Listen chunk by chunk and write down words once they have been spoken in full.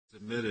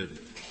Submitted.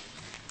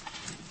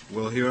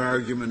 We'll hear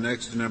argument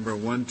next to number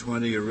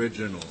 120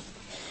 original.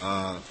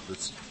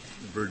 It's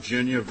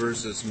Virginia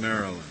versus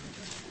Maryland.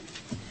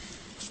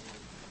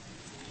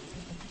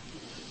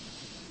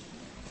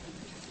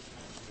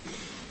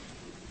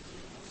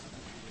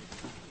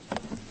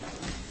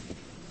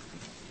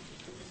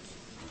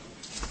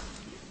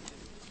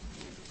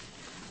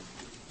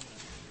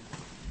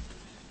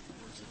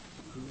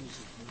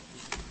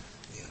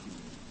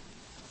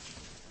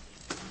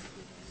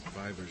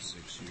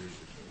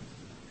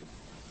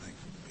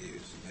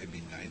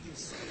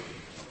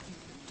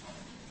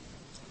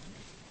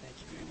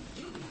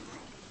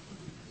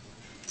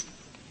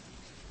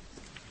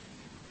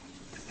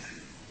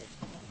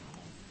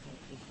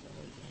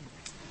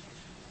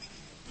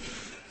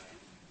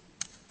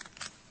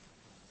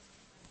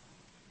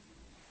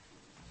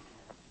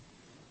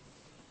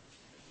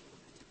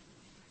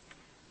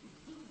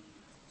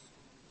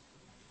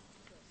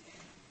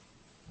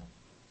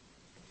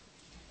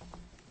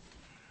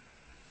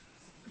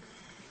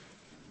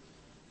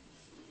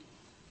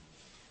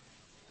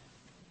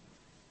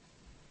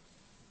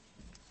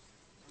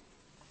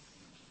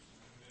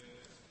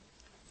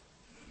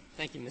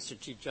 Thank you, Mr.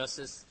 Chief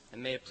Justice,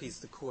 and may it please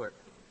the Court.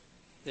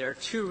 There are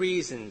two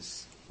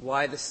reasons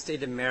why the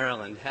state of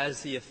Maryland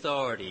has the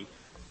authority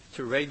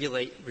to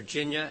regulate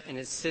Virginia and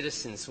its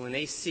citizens when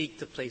they seek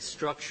to place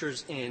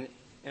structures in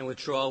and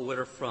withdraw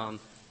water from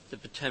the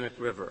Potomac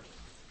River.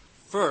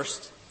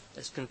 First,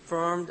 as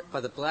confirmed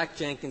by the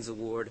Black-Jenkins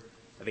Award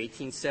of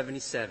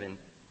 1877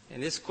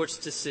 and this Court's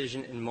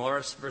decision in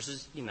Morris v.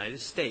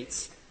 United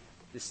States,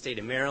 the state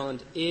of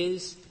Maryland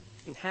is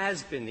and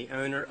has been the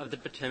owner of the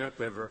Potomac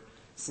River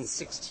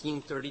since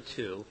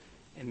 1632,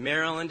 and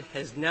Maryland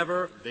has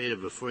never— Beta,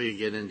 before you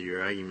get into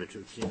your argument,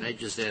 can I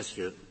just ask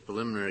you a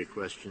preliminary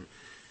question?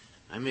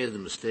 I made the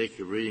mistake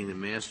of reading the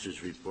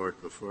master's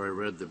report before I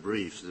read the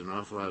briefs. There's an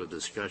awful lot of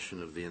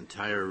discussion of the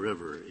entire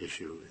river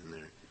issue in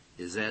there.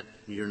 Is that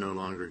 — you're no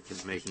longer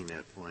making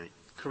that point?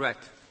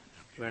 Correct.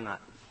 We're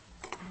not.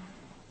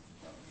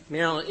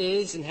 Maryland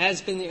is and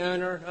has been the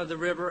owner of the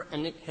river,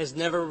 and it has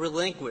never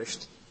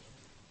relinquished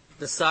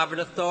the sovereign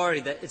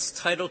authority that its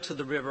title to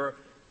the river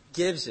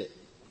gives it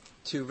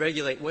to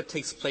regulate what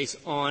takes place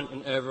on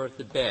and over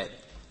the bed.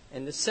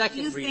 And the second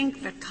Do you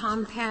think the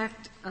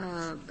compact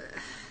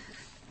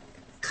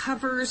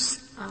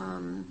covers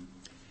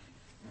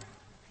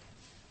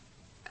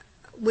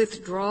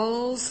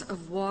withdrawals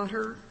of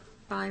water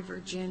by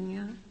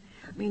Virginia?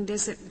 I mean,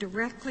 does it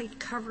directly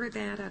cover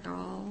that at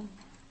all?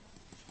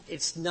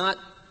 It's not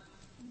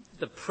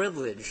the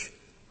privilege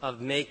of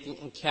making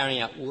and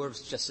carrying out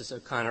wars, Justice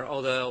O'Connor,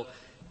 although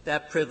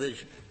that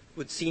privilege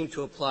would seem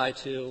to apply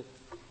to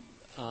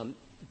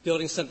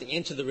building something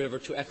into the river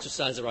to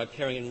exercise a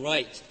riparian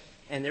right.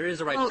 And there is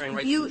a riparian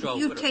right to withdraw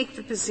water. You take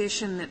the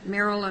position that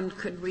Maryland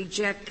could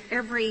reject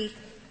every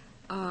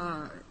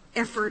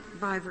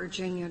effort by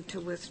Virginia to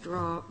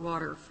withdraw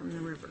water from the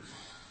river?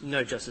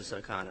 No, Justice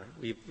O'Connor.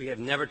 We have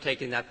never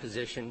taken that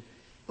position.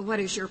 What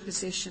is your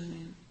position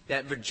then?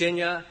 That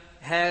Virginia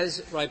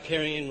has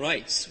riparian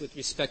rights with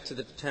respect to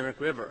the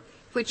Potomac River.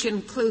 Which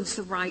includes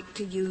the right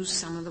to use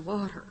some of the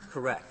water.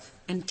 Correct.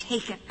 And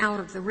take it out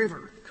of the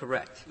river.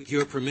 Correct. With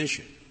your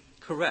permission.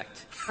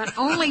 Correct. But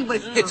only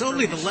with It's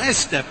only the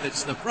last step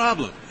that's the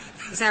problem.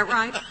 Is that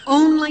right?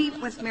 Only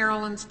with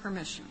Maryland's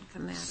permission.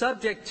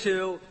 Subject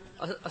to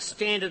a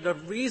standard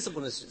of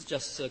reasonableness,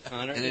 Justice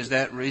O'Connor. And is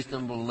that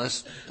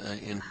reasonableness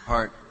in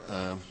part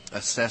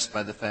assessed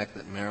by the fact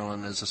that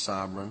Maryland is a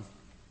sovereign?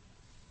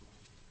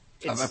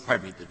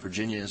 Pardon me, that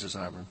Virginia is a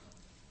sovereign?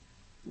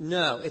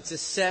 No, it's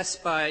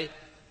assessed by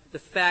the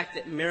fact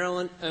that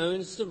Maryland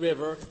owns the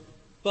river,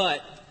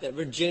 but that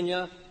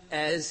Virginia,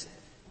 as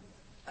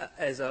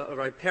a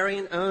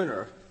riparian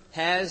owner,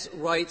 has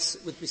rights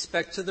with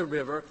respect to the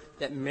river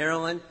that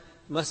Maryland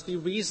must be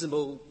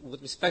reasonable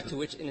with respect to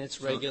which in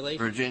its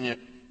regulation.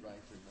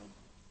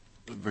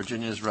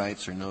 Virginia's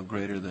rights are no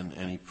greater than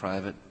any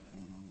private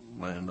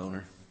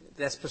landowner?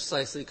 That's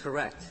precisely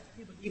correct.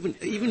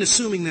 Even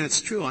assuming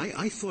that's true,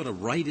 I thought a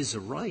right is a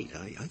right.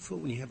 I thought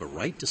when you have a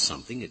right to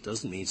something, it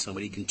doesn't mean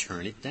somebody can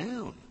turn it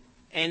down.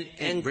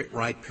 And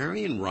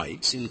riparian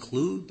rights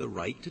include the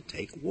right to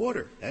take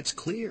water. That's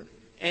clear.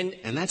 And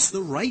that's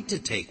the right to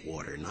take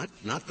water,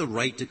 not the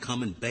right to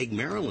come and beg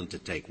Maryland to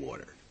take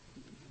water.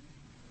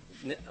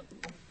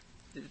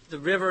 The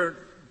river,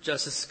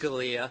 Justice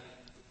Scalia,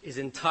 is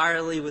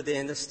entirely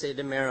within the state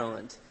of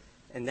Maryland,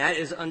 and that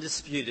is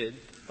undisputed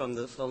from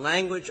the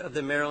language of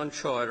the Maryland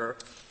Charter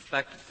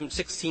back from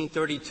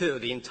 1632.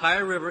 The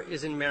entire river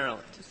is in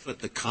Maryland. But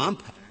the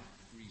compact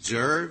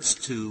reserves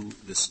to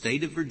the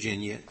state of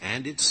Virginia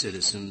and its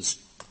citizens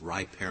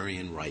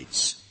riparian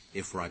rights.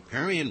 If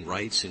riparian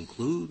rights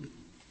include,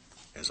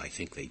 as I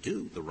think they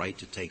do, the right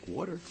to take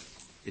water,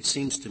 it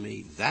seems to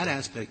me that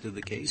aspect of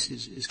the case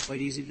is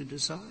quite easy to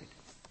decide.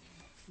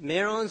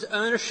 Maryland's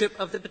ownership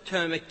of the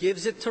Potomac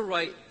gives it the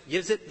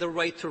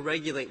right to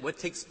regulate what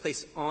takes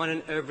place on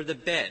and over the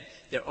bed.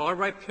 There are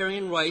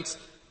riparian rights,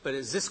 but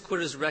as this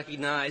Court has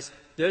recognized,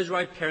 those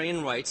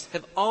riparian rights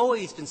have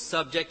always been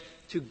subject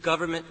to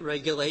government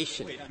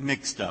regulation.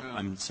 Mixed up.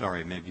 I'm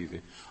sorry, maybe you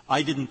could.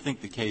 I didn't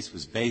think the case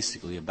was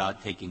basically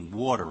about taking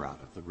water out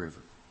of the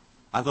river.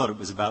 I thought it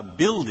was about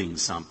building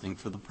something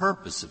for the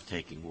purpose of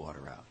taking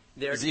water out.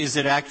 Is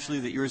it actually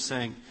that you're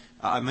saying,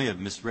 I may have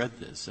misread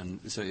this, and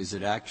so is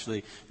it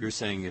actually, you're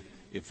saying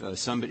if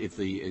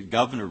the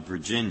governor of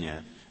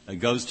Virginia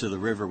goes to the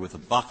river with a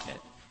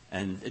bucket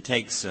and it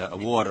takes a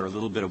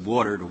little bit of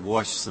water to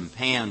wash some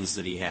pans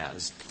that he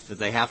has, that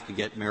they have to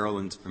get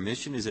Maryland's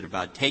permission? Is it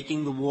about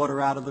taking the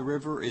water out of the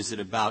river? Or is it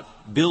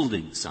about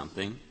building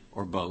something,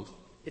 or both?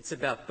 It's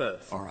about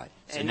both. All right.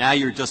 So now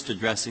you're just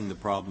addressing the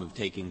problem of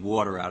taking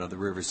water out of the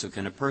river. So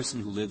can a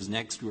person who lives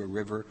next to a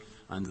river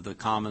under the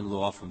common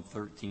law from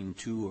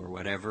 13.2 or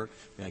whatever,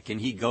 can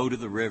he go to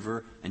the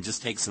river and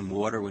just take some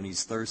water when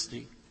he's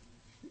thirsty?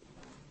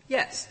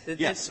 Yes.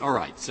 Yes, all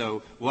right.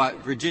 So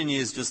Virginia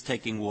is just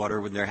taking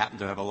water when there happen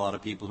to have a lot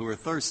of people who are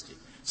thirsty.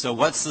 So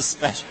what's the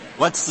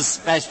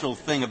special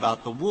thing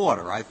about the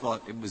water? I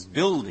thought it was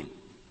building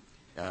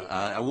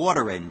a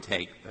water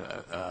intake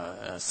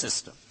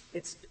system.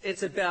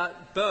 It's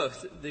about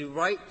both the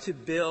right to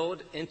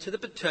build into the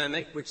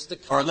Potomac, which the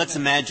Or let's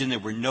imagine there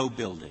were no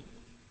building.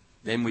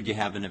 Then would you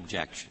have an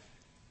objection?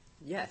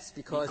 Yes,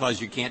 because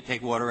you can't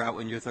take water out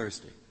when you're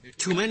thirsty.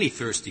 Too many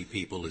thirsty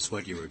people is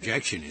what your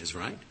objection is,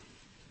 right?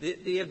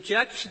 The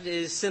objection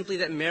is simply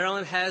that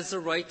Maryland has the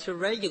right to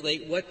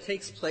regulate what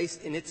takes place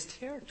in its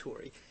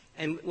territory.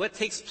 And what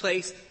takes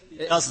place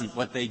it doesn't.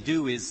 What they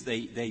do is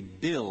they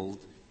build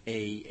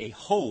a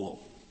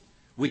hole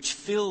which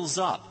fills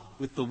up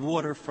with the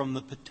water from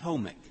the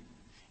Potomac.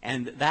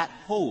 And that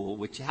hole,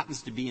 which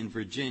happens to be in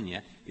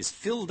Virginia, is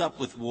filled up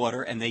with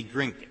water and they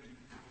drink it.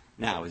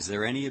 Now, is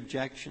there any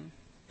objection?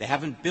 They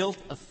haven't built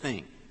a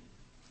thing.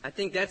 I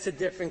think that's a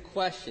different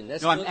question.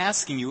 I'm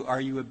asking you, are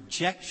you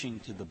objecting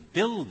to the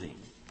building,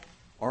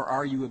 or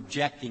are you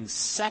objecting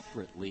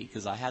separately,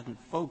 because I hadn't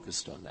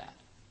focused on that,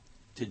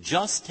 to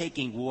just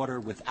taking water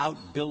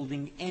without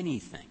building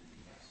anything?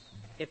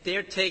 If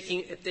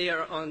they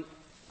are on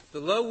the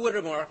low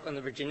water mark on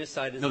the Virginia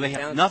side is no, they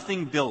have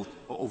nothing built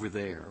over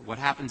there. What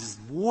happens is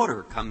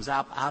water comes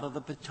out of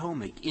the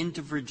Potomac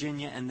into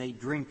Virginia and they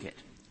drink it.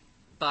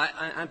 But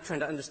I'm trying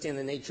to understand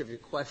the nature of your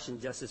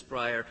question, Justice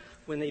Breyer.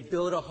 When they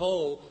build a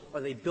hole,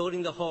 are they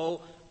building the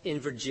hole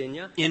in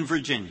Virginia? In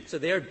Virginia. So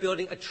they are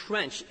building a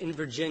trench in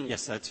Virginia.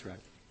 Yes, that's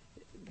right.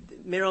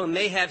 Maryland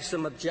may have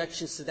some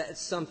objections to that at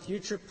some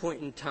future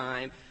point in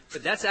time,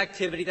 but that's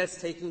activity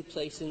that's taking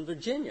place in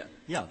Virginia.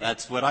 Yeah,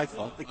 that's what I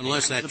thought.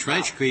 Unless that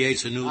trench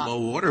creates a new low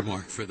water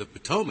mark for the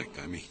Potomac.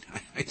 I mean,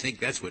 I think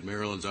that's what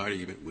Maryland's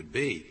argument would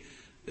be,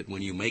 that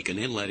when you make an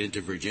inlet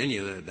into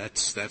Virginia,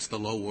 that's the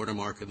low water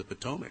mark of the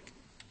Potomac.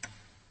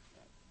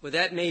 Well,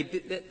 that may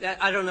be,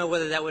 I don't know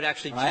whether that would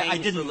actually change. I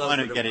didn't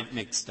want to get it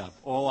mixed up.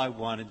 All I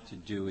wanted to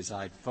do is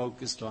I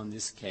focused on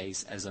this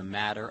case as a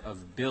matter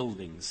of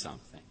building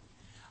something.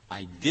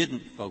 I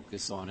didn't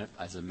focus on it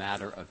as a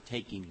matter of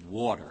taking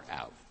water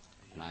out.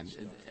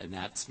 And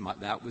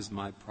that was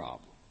my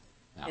problem.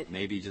 Now,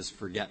 maybe just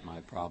forget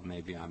my problem.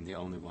 Maybe I'm the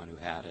only one who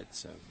had it,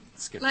 so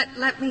skip it.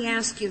 Let me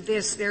ask you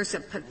this. There's a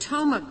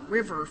Potomac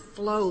River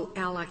Flow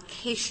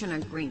Allocation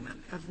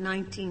Agreement of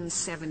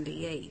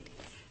 1978.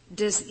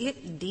 Does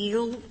it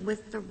deal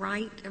with the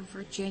right of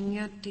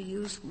Virginia to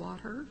use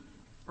water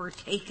or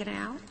take it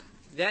out?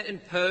 That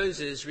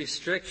imposes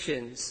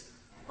restrictions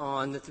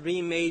on the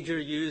three major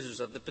users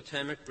of the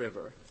Potomac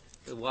River: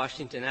 the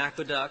Washington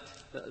Aqueduct,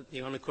 the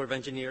Army Corps of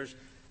Engineers,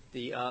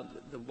 the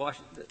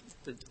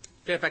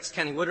Fairfax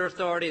County Water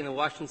Authority, and the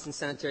Washington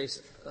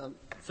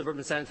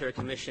Suburban Sanitary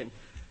Commission,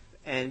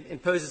 and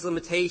imposes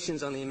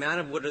limitations on the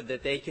amount of water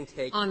that they can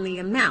take. On the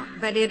amount,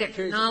 but it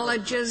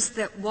acknowledges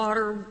that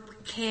water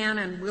can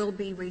and will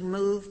be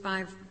removed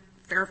by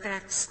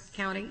Fairfax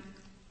County?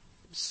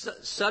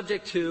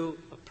 Subject to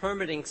a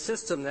permitting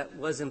system that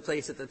was in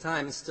place at the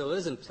time and still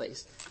is in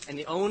place. And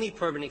the only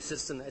permitting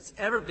system that's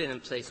ever been in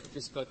place with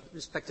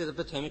respect to the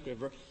Potomac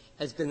River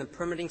has been the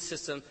permitting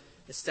system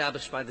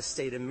established by the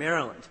state of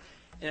Maryland.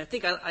 And I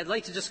think I'd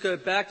like to just go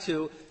back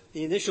to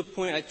the initial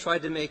point I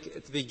tried to make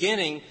at the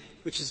beginning,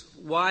 which is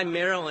why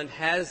Maryland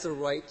has the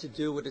right to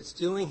do what it's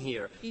doing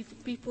here.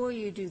 Before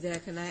you do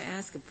that, can I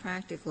ask a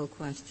practical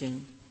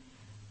question?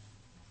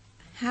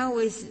 How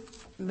is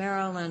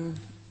Maryland,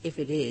 if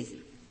it is,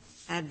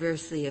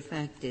 adversely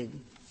affected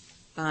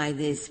by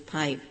this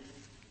pipe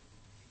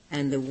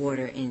and the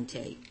water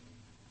intake?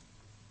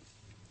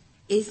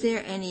 Is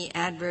there any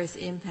adverse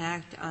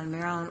impact on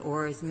Maryland,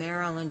 or is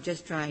Maryland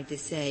just trying to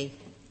say,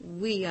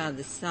 we are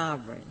the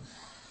sovereign?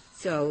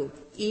 So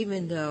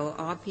even though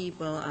our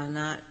people are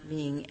not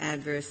being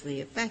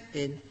adversely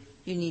affected,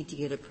 you need to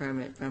get a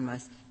permit from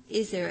us.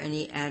 Is there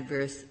any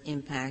adverse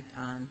impact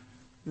on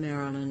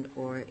Maryland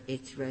or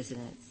its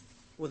residents?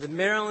 Well, the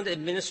Maryland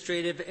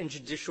Administrative and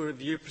Judicial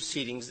Review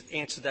proceedings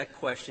answer that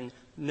question,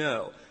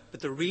 no.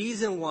 But the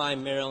reason why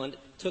Maryland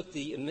took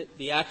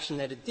the action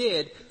that it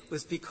did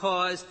was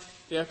because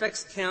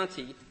Fairfax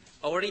County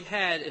already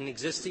had an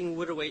existing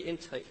waterway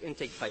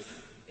intake pipe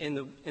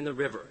in the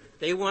river.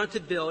 They wanted to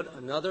build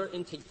another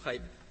intake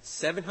pipe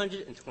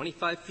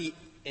 725 feet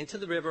into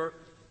the river,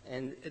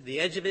 and the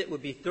edge of it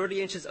would be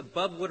 30 inches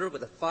above water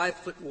with a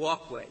 5-foot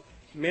walkway.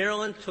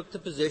 Maryland took the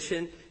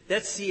position,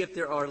 let's see if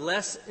there are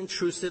less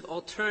intrusive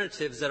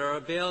alternatives that are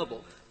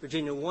available.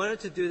 Virginia wanted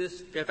to do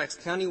this. Fairfax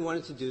County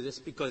wanted to do this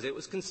because it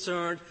was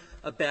concerned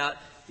about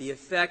the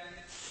effect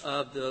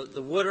of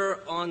the water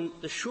on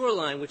the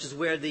shoreline, which is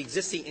where the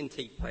existing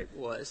intake pipe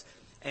was,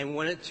 and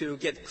wanted to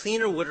get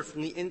cleaner water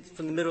from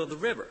the middle of the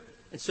river.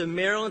 And so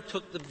Maryland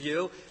took the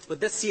view,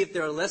 but let's see if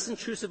there are less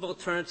intrusive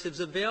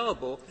alternatives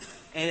available.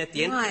 And at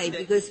the end Why? of the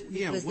day,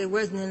 because there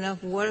wasn't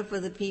enough water for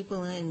the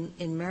people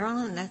in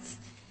Maryland? That's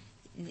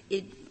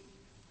it.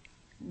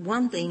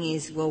 One thing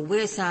is, well,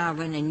 we're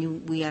sovereign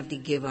and we have to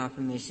give our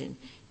permission.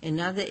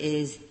 Another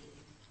is,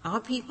 our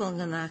people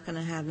are not going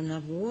to have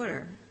enough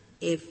water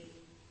if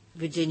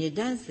Virginia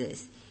does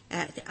this.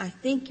 I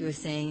think you're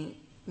saying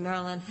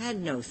Maryland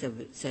had no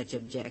such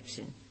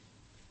objection.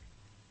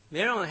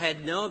 Maryland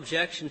had no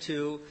objection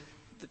to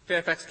the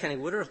Fairfax County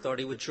Water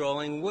Authority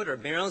withdrawing water.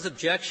 Maryland's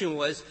objection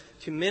was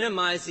to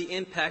minimize the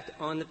impact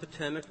on the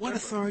Potomac River. What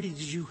authority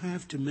did you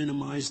have to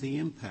minimize the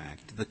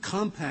impact? The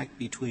compact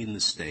between the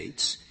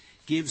states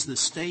gives the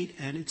state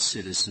and its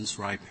citizens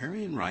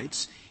riparian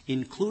rights,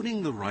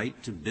 including the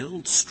right to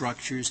build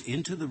structures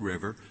into the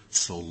river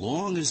so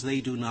long as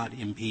they do not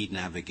impede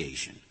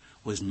navigation.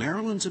 Was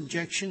Maryland's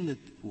objection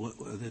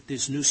that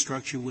this new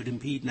structure would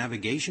impede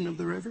navigation of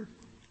the river?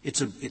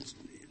 It's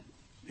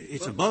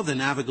above the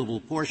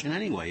navigable portion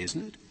anyway,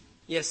 isn't it?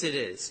 Yes, it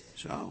is.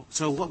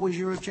 So what was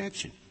your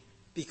objection?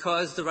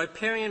 Because the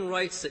riparian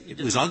rights that you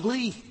It was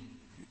ugly?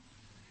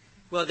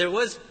 Well,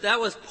 that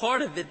was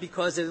part of it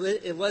because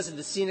it was in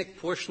the scenic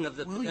portion of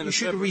the Well, you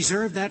should have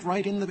reserved that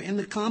right in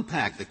the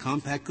compact. The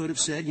compact could have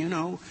said,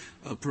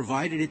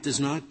 provided it does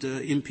not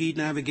impede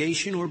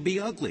navigation or be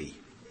ugly.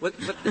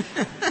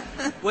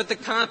 What the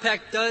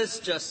compact does,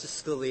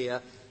 Justice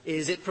Scalia,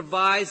 is it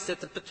provides that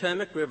the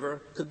Potomac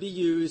River could be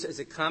used as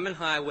a common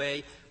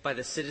highway by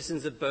the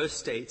citizens of both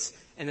states,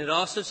 and it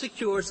also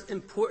secures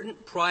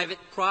important private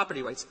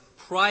property rights,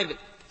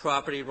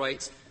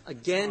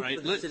 again, right,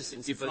 for the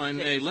citizens of both If I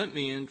may, states. let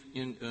me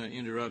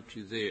interrupt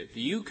you there. Do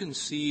you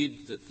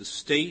concede that the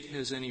state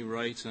has any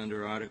rights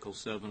under Article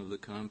 7 of the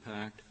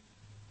Compact?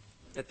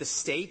 That the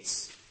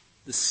states?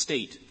 The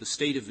state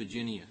of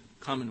Virginia,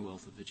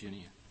 Commonwealth of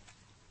Virginia.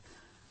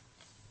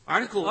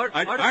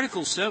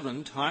 Article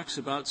 7 talks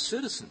about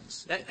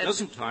citizens. It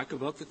doesn't talk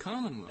about the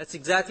Commonwealth. That's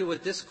exactly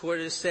what this Court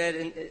has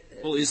said.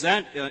 Well, is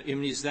that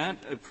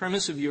a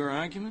premise of your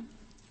argument?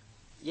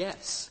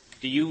 Yes.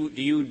 Do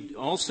you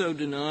also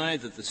deny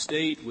that the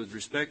state, with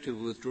respect to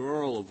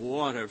withdrawal of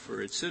water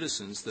for its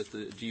citizens,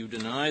 do you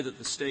deny that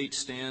the state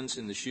stands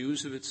in the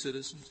shoes of its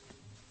citizens?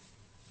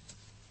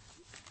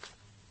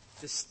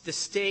 The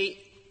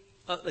state,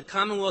 the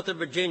Commonwealth of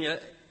Virginia,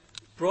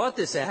 brought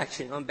this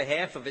action on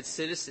behalf of its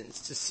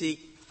citizens to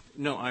seek.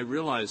 No, I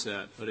realize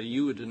that, but are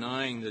you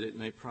denying that it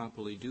may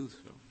properly do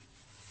so?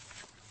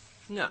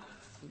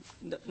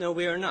 No,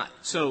 we are not.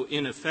 So,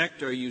 in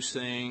effect, are you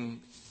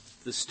saying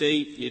the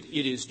state,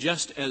 it is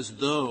just as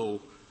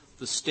though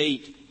the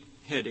state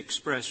had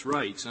expressed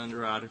rights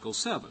under Article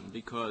 7,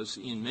 because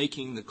in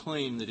making the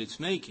claim that it's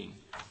making,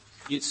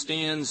 it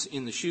stands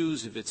in the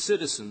shoes of its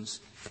citizens,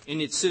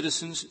 and its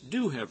citizens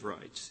do have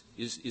rights.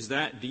 Is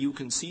that, do you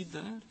concede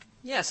that?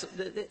 Yes,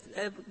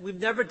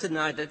 we've never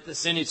denied that.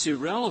 Then it's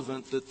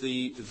irrelevant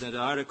that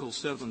Article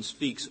 7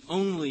 speaks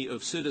only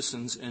of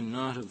citizens and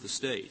not of the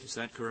state. Is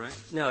that correct?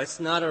 No,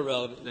 it's not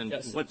irrelevant. Then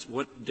yes.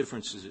 What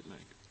difference does it make?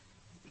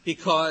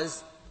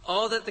 Because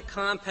all that the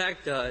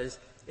compact does,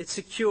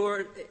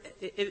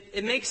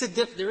 it makes a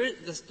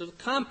difference. The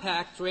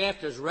compact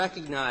drafters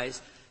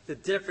recognize the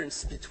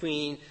difference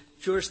between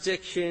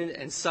jurisdiction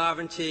and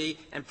sovereignty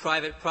and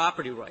private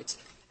property rights.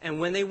 And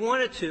when they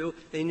wanted to,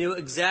 they knew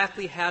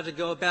exactly how to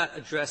go about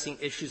addressing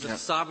issues of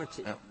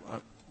sovereignty.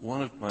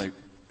 One of my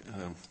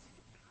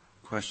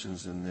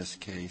questions in this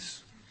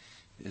case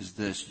is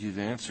this. You've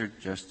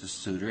answered Justice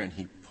Souter, and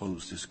he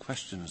posed his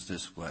questions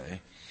this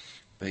way,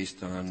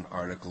 based on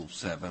Article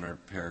 7 or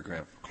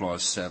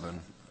Clause 7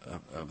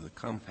 of the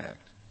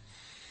Compact.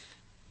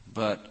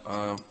 But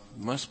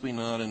must we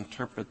not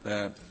interpret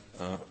that,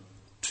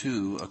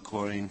 too,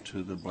 according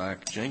to the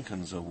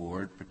Black-Jenkins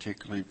Award,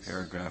 particularly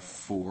paragraph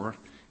 4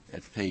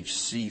 at page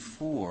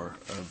C4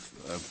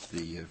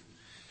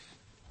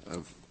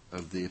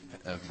 of the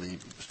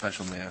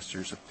Special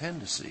Master's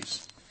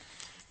appendices?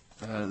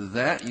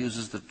 That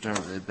uses the term,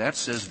 that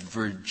says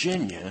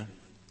Virginia,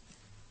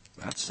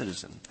 not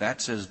citizen,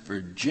 that says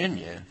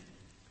Virginia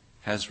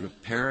has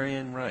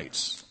riparian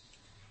rights.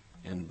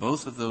 And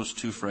both of those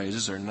two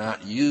phrases are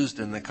not used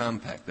in the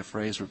Compact. The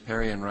phrase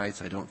riparian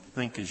rights I don't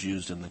think is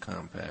used in the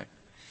Compact.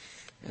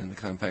 And the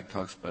Compact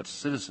talks about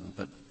citizen.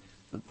 But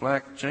the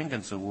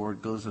Black-Jenkins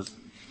Award goes as,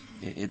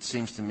 it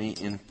seems to me,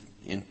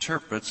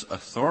 interprets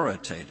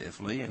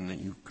authoritatively, and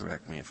you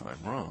correct me if I'm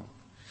wrong,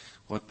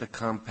 what the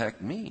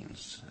Compact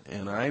means.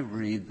 And I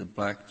read the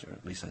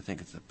at least I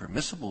think it's a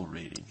permissible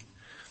reading,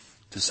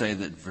 to say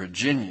that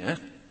Virginia,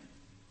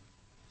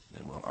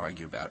 and we'll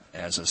argue about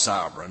as a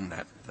sovereign,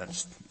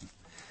 that's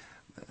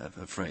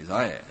the phrase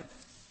I add,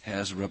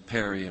 has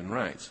riparian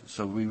rights.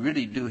 So we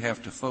really do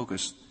have to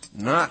focus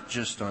not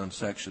just on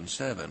Section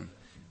 7,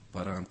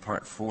 but on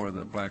Part 4 of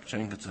the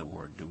Black-Jenkins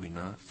Award, do we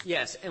not?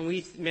 Yes, and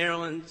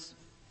Maryland's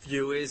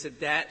view is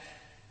that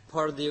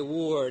part of the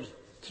award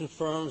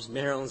confirms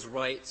Maryland's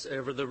rights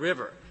over the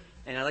river.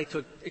 And I'd like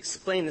to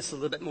explain this a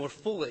little bit more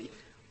fully.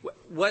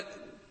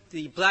 What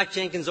the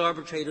Black-Jenkins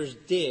arbitrators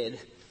did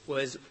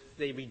was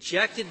they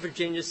rejected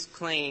Virginia's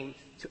claim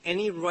to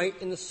any right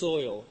in the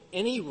soil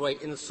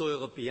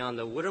beyond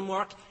the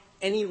watermark,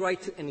 any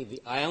right to any of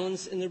the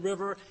islands in the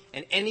river,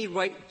 and any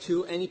right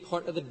to any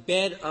part of the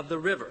bed of the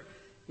river.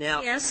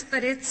 Now, yes,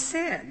 but it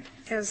said,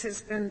 as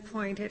has been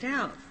pointed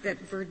out, that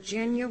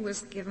Virginia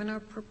was given a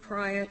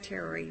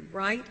proprietary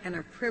right and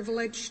a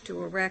privilege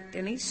to erect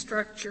any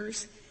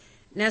structures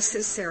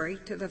necessary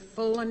to the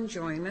full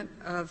enjoyment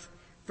of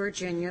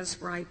Virginia's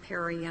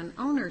riparian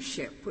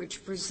ownership,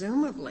 which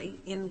presumably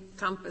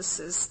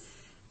encompasses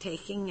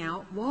taking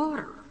out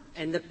water.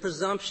 And the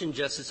presumption,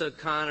 Justice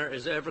O'Connor,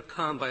 is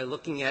overcome by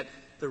looking at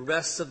the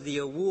rest of the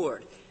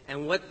award.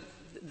 And what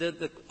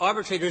the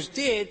arbitrators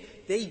did,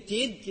 they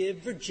did give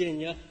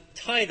Virginia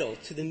title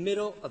to the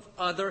middle of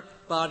other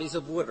bodies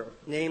of water,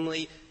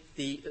 namely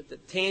the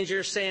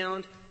Tangier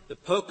Sound, the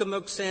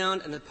Pocomoke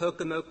Sound, and the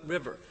Pocomoke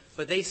River.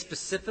 But they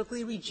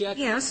specifically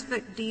rejected. Yes,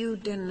 but do you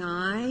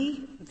deny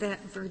that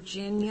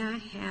Virginia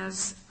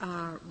has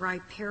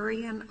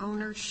riparian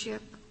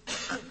ownership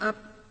up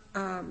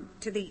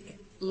to the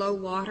low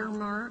water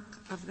mark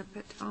of the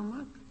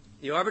Potomac?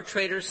 The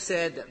arbitrators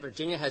said that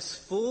Virginia has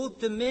full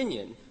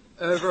dominion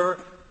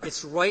over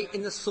its right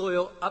in the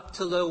soil up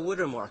to low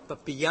water mark.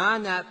 But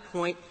beyond that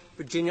point,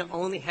 Virginia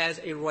only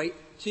has a right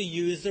to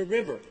use the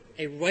river.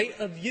 A right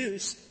of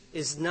use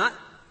is not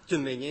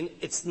dominion.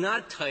 It's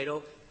not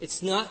title.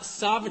 It's not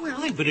sovereignty.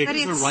 Well, but it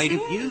is a right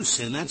of use,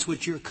 and that's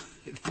what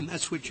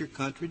you're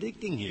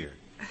contradicting here.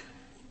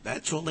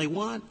 That's all they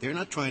want. They're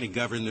not trying to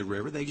govern the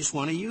river. They just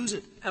want to use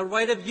it. A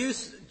right of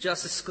use,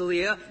 Justice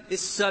Scalia, is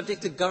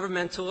subject to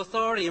governmental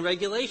authority and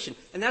regulation.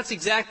 And that's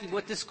exactly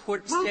what this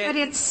Court said. Well, but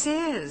it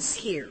says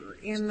here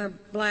in the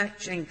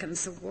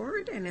Black-Jenkins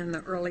Award and in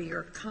the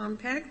earlier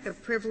compact, the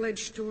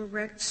privilege to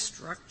erect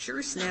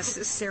structures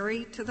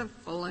necessary to the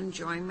full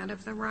enjoyment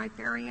of the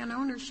riparian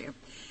ownership.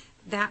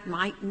 That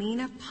might mean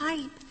a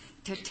pipe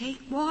to take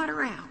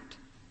water out.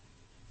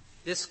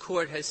 This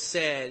Court has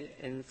said,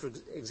 and for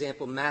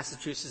example,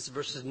 Massachusetts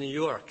versus New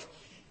York,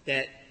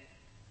 that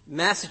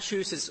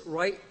Massachusetts'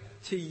 right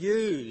to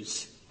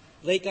use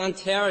Lake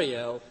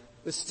Ontario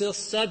was still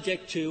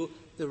subject to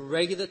the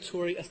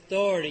regulatory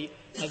authority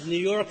of New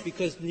York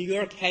because New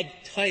York had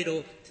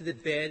title to the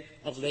bed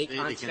of Lake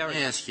Ontario. Can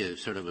I ask you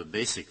sort of a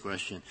basic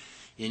question?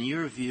 In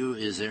your view,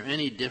 is there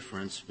any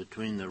difference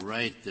between the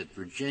right that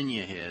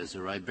Virginia has,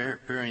 the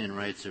riparian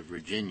rights of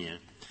Virginia,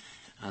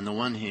 on the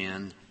one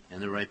hand,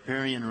 and the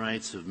riparian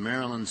rights of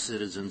Maryland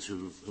citizens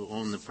who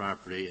own the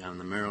property on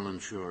the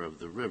Maryland shore of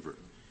the river?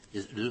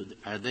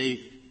 Are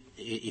they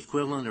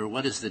equivalent, or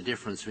what is the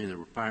difference between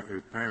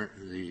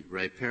the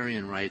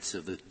riparian rights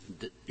of the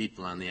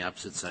people on the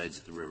opposite sides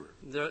of the river?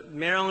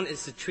 Maryland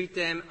is to treat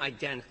them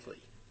identically.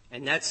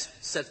 And that's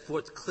set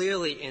forth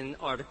clearly in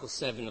Article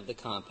 7 of the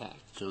Compact.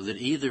 So that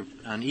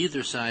on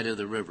either side of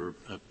the river,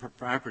 a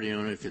property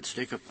owner could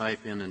stick a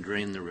pipe in and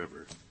drain the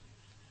river?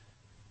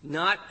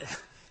 Not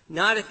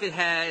if it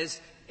has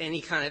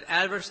any kind of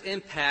adverse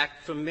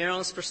impact from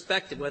Maryland's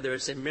perspective, whether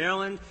it's in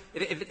Maryland.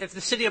 If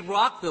the city of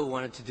Rockville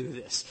wanted to do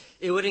this,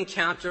 it would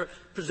encounter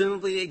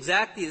presumably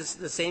exactly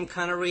the same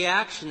kind of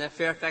reaction that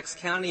Fairfax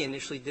County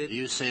initially did.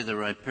 You say the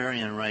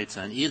riparian rights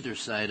on either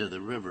side of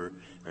the river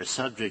are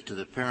subject to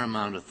the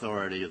paramount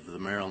authority of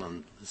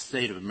the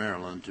state of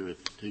Maryland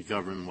to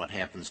govern what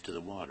happens to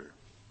the water.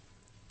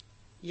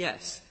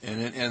 Yes.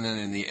 And then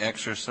in the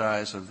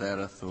exercise of that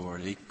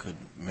authority, could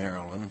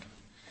Maryland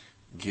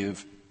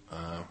give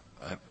a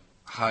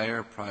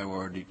higher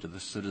priority to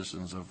the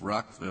citizens of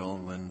Rockville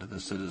than to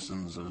the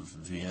citizens of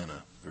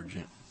Vienna,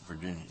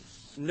 Virginia?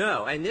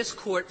 No. And this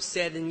Court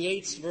said in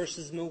Yates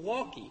versus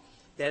Milwaukee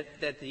that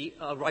the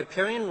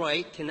riparian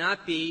right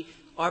cannot be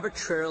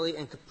arbitrarily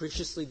and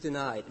capriciously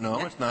denied.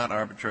 No, it's not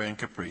arbitrary and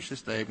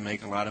capricious. They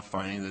make a lot of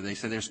findings that they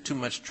say there's too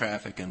much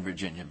traffic in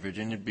Virginia.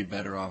 Virginia would be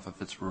better off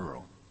if it's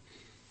rural.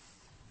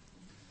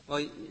 Well,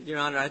 Your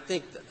Honor, I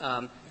think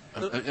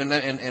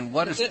and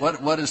what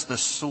is the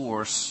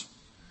source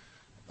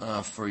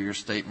for your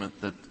statement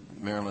that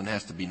Maryland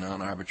has to be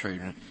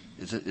non-arbitrary?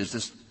 Is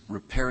this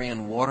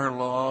riparian water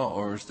law,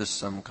 or is this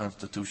some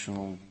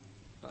constitutional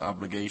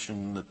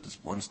obligation that this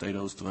one state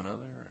owes to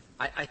another?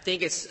 I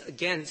think it's,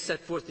 again,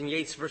 set forth in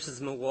Yates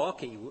versus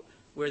Milwaukee,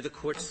 where the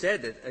Court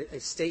said that a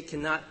state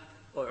cannot,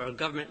 or a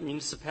government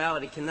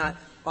municipality cannot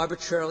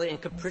arbitrarily and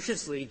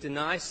capriciously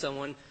deny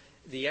someone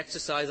the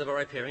exercise of a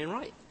riparian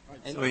right.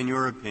 So in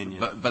your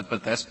opinion.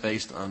 But that's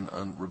based on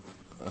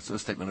a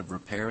statement of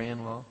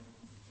riparian law?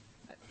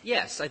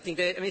 Yes, I think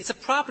that, it's a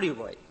property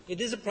right. It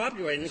is a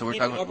property right. And so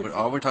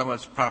all we're talking about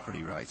is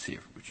property rights here.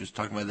 We're just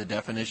talking about the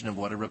definition of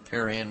what a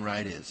riparian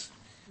right is.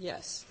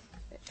 Yes.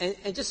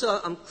 And just so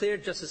I'm clear,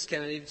 Justice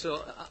Kennedy,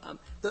 so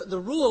the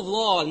rule of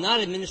law, not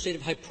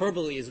administrative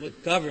hyperbole, is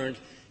what governed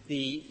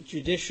the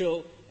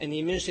judicial and the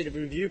administrative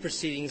review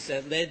proceedings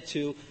that led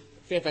to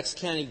Fairfax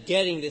County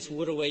getting this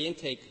waterway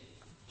intake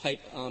pipe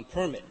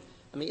permit.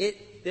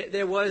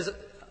 There was,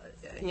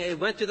 it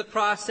went through the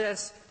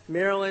process.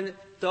 Maryland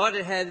thought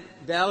it had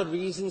valid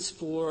reasons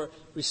for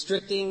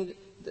restricting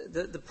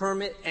the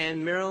permit,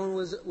 and Maryland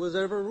was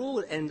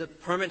overruled, and the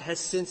permit has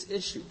since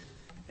issued.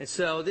 And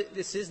so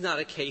this is not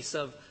a case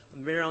of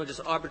Maryland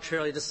just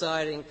arbitrarily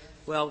deciding,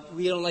 well,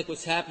 we don't like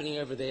what's happening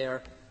over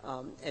there,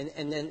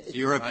 and then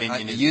your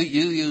opinion is you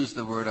used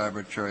the word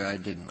arbitrary. I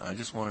didn't. I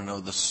just want to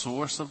know the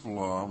source of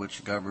law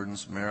which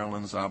governs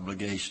Maryland's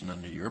obligation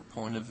under your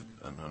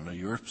under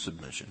your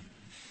submission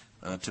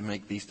to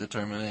make these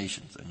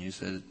determinations. And you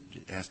said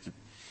it has to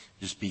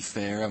just be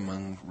fair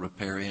among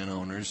riparian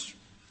owners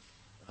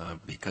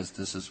because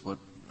this is what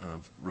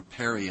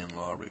riparian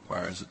law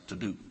requires it to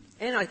do.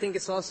 And I think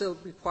it's also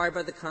required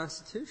by the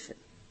Constitution.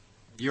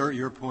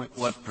 Your point.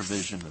 What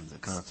provision of the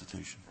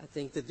Constitution? I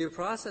think the Due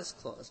Process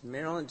Clause.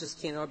 Maryland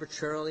just can't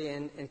arbitrarily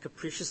and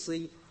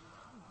capriciously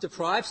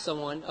deprive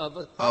someone of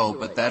a property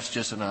but right. that's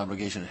just an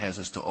obligation it has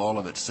as to all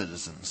of its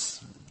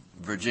citizens.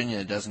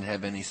 Virginia doesn't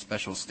have any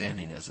special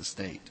standing as a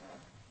state.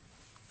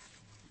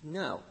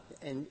 No.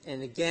 And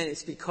again,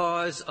 it's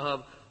because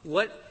of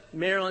what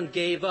Maryland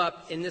gave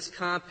up in this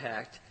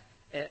compact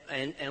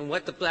and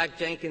what the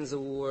Black-Jenkins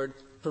Award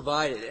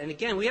provided. And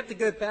again, we have to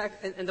go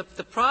back, and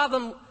the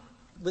problem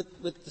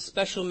with the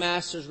special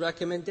master's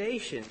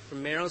recommendation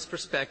from Maryland's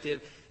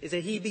perspective is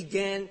that he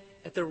began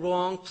at the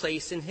wrong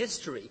place in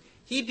history.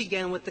 He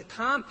began with the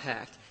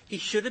compact. He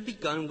should have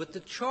begun with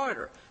the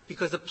charter,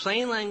 because the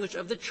plain language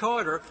of the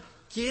charter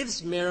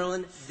gives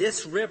Maryland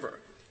this river.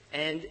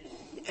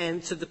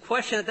 And so the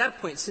question at that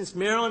point, since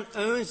Maryland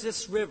owns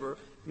this river,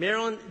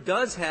 Maryland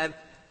does have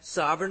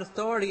sovereign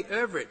authority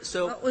over it.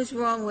 So what was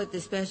wrong with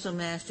the special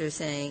master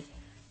saying,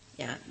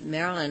 yeah,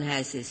 Maryland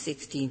has this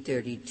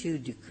 1632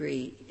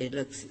 decree. It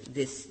looks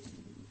this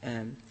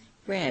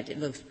grant. It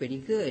looks pretty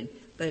good,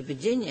 but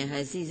Virginia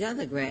has these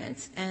other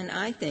grants, and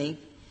I think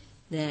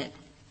that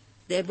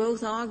they're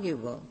both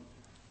arguable.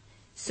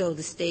 So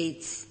the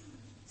states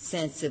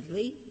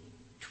sensibly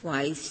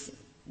twice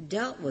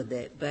dealt with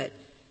it, but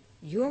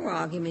your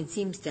argument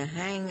seems to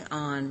hang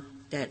on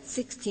that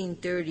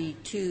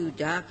 1632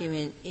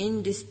 document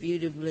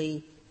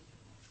indisputably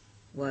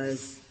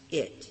was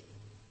it,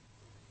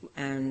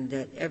 and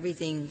that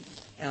everything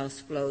else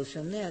flows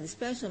from there. The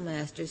special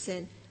master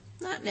said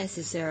not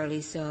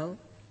necessarily so.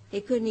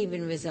 They couldn't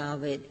even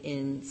resolve it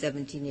in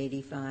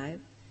 1785.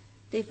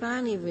 They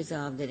finally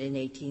resolved it in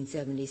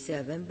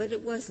 1877, but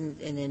it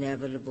wasn't an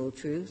inevitable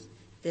truth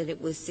that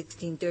it was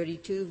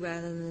 1632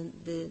 rather than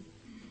the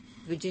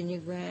Virginia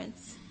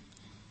grants.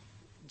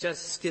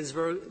 Justice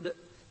Ginsburg,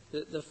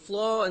 the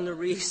flaw in the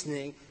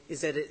reasoning is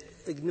that it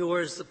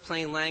ignores the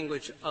plain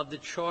language of the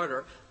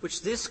charter,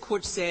 which this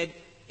Court said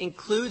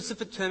includes the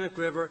Potomac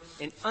River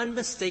in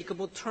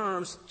unmistakable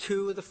terms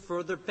to the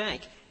further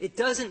bank. It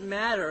doesn't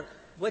matter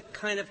what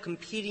kind of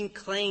competing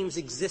claims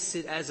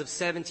existed as of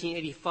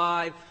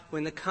 1785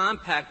 when the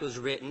compact was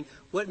written.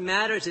 What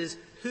matters is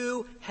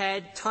who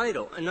had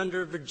title. And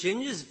under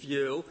Virginia's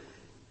view,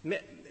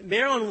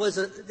 Maryland was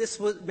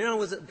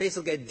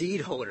basically a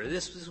deed holder.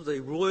 This was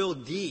a royal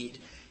deed.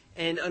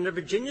 And under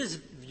Virginia's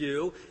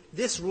view,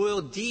 this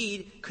royal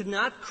deed could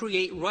not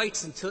create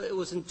rights until it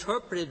was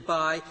interpreted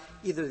by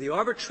either the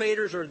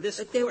arbitrators or this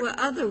But there were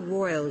other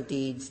royal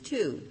deeds,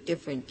 too,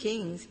 different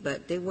kings,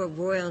 but they were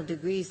royal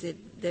degrees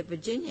that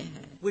Virginia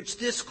had. Which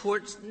this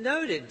Court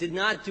noted did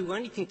not do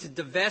anything to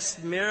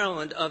divest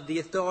Maryland of the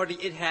authority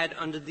it had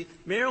under the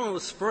 – Maryland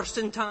was first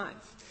in time.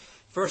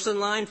 First in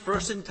line,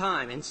 first in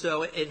time. And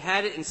so it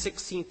had it in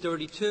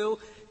 1632.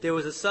 There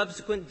was a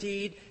subsequent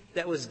deed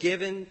that was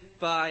given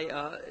by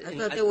I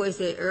thought there was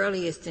the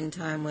earliest in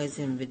time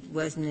wasn't it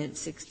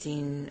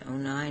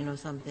 1609 or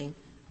something?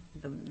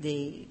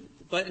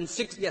 But in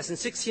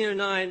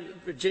 1609,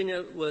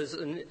 Virginia was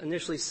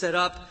initially set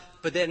up,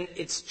 but then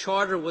its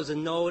charter was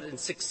annulled in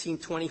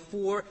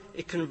 1624.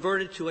 It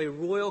converted to a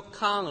royal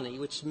colony,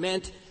 which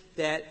meant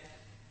that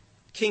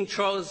King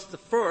Charles I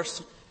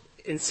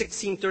in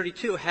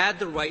 1632 had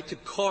the right to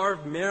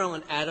carve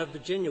Maryland out of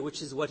Virginia,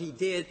 which is what he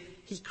did.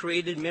 He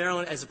created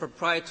Maryland as a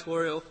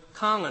proprietorial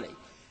colony.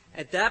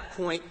 At that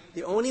point,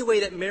 the only way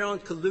that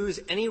Maryland could lose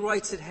any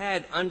rights it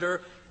had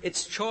under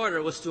its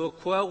charter was through a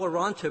quo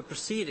warranto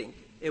proceeding.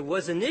 It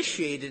was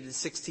initiated in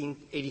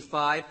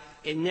 1685.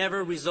 It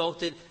never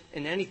resulted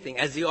in anything,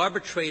 as the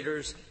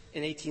arbitrators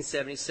in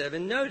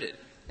 1877 noted.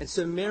 And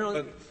so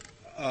Maryland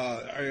 —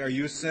 Are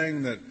you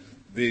saying that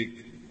the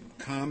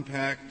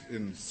compact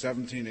in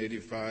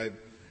 1785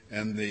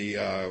 and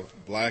the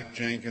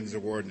Black-Jenkins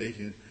Award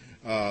in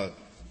 18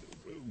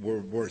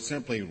 were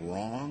simply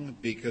wrong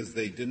because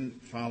they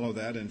didn't follow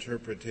that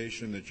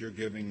interpretation that you're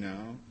giving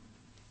now?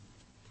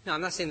 No,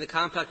 I'm not saying the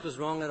compact was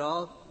wrong at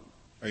all.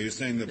 Are you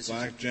saying the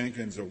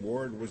Black-Jenkins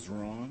Award was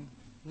wrong?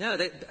 No,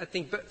 I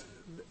think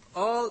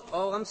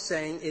all I'm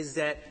saying is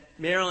that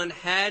Maryland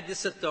had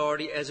this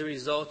authority as a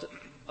result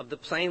of the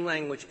plain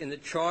language in the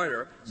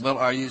charter. Well,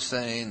 are you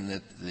saying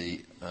that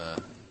the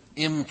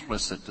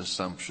implicit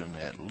assumption,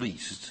 at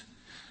least,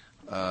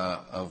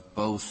 of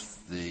both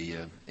the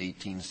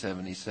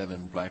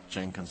 1877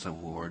 Black-Jenkins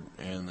Award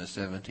and the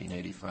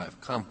 1785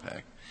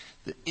 Compact,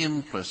 the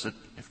implicit,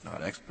 if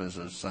not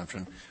explicit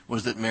assumption,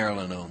 was that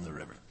Maryland owned the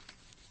river?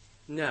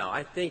 No,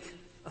 I think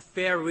a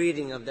fair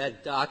reading of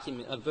that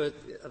document, of both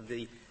of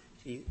the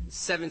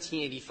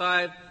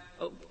 1785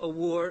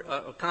 award,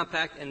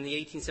 compact and the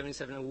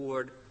 1877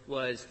 award,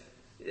 was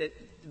that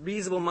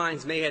reasonable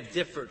minds may have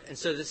differed, and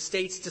so the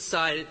states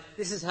decided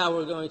this is how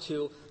we're going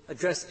to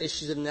address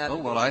issues of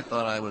navigation. Oh, well, I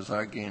thought I was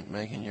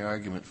making your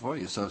argument for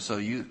you.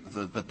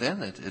 But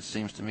then it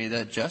seems to me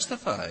that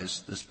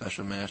justifies the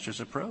special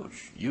master's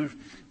approach.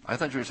 I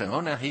thought you were saying,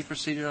 now he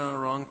proceeded on a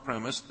wrong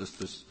premise.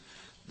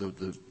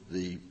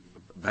 The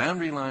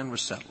boundary line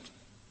was settled.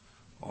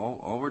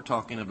 All we're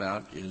talking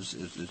about is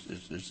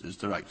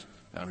the rights,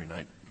 boundary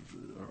line,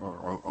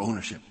 or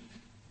ownership.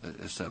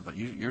 But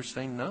you're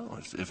saying no.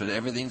 If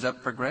everything's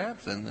up for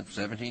grabs, then the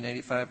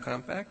 1785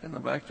 Compact and the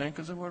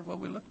Black-Jenkins Award, what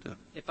we looked at.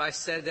 If I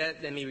said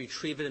that, let me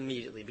retrieve it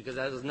immediately, because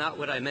that was not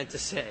what I meant to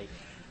say.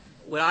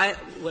 What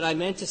I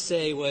meant to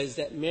say was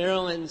that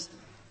Maryland's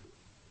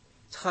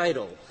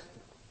title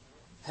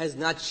has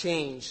not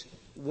changed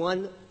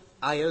one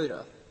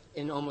iota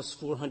in almost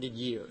 400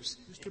 years.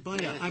 Mr.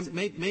 Bonia,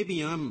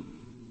 maybe I'm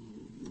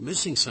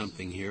missing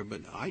something here,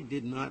 but I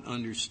did not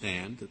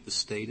understand that the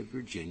state of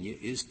Virginia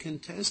is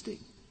contesting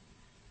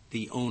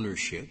the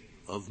ownership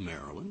of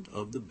Maryland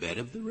of the bed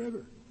of the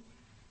river.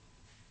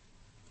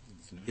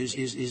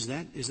 Is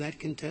that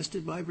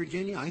contested by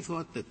Virginia? I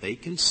thought that they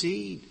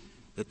concede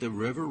that the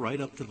river right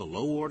up to the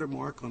low water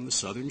mark on the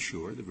southern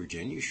shore, the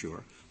Virginia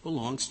shore,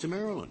 belongs to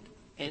Maryland.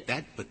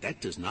 But that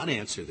does not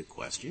answer the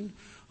question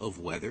of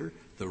whether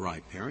the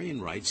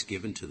riparian rights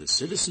given to the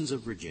citizens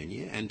of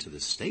Virginia and to the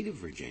state of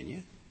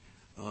Virginia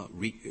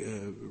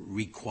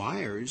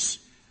requires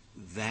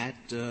that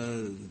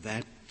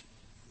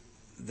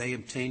they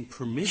obtain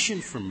permission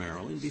from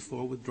Maryland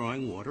before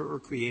withdrawing water or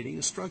creating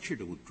a structure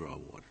to withdraw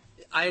water.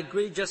 I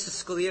agree,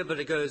 Justice Scalia, but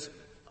it goes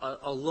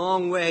a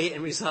long way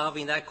in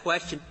resolving that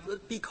question,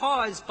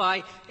 because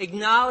by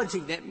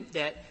acknowledging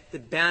that the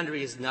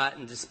boundary is not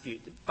in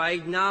dispute, by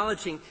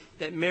acknowledging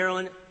that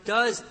Maryland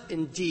does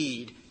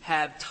indeed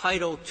have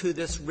title to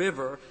this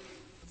river,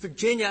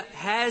 Virginia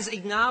has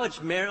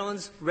acknowledged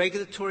Maryland's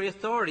regulatory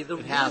authority. The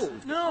rule.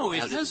 No,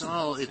 it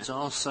hasn't. It's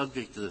all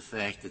subject to the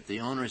fact that the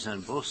owners on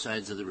both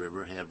sides of the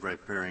river have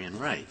riparian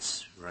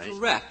rights, right?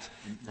 Correct.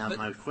 Now,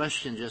 my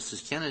question,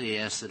 Justice Kennedy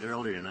asked it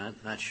earlier, and I'm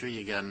not sure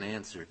you got an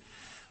answer.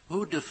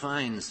 Who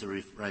defines the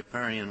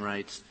riparian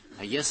rights?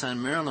 I guess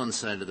on Maryland's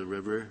side of the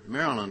river,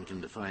 Maryland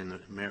can define the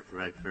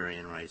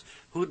riparian rights.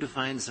 Who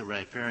defines the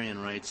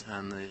riparian rights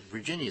on the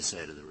Virginia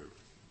side of the river?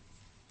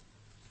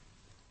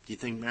 Do you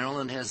think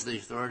Maryland has the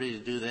authority to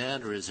do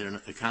that, or is there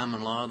a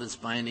common law that's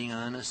binding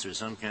on us, or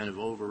some kind of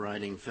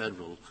overriding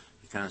federal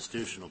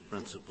constitutional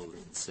principle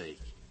at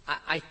stake?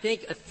 I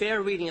think a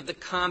fair reading of the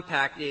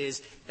compact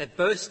is that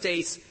both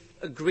states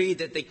agreed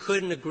that they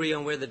couldn't agree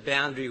on where the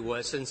boundary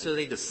was, and so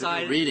they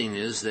decided. The reading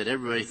is that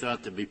everybody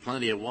thought there'd be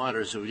plenty of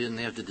water, so we didn't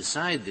have to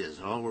decide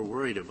this. All we're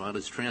worried about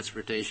is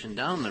transportation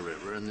down the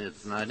river, and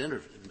it's not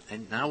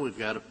and now we've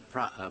got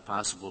a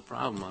possible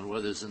problem on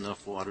whether there's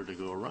enough water to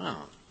go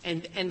around.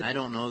 And I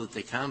don't know that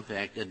the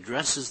compact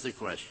addresses the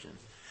question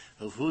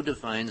of who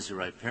defines the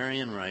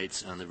riparian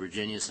rights on the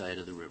Virginia side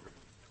of the river.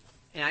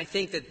 And I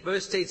think that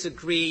both states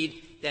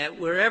agreed that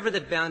wherever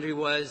the boundary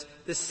was,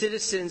 the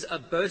citizens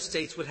of both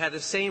states would have the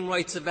same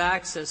rights of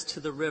access to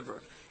the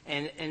river.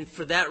 And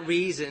for that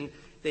reason,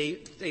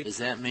 they Does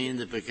that mean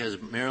that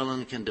because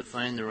Maryland can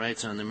define the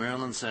rights on the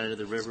Maryland side of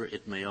the river,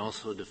 it may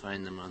also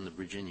define them on the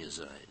Virginia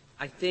side?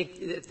 I think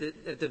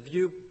that the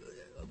view,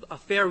 a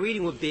fair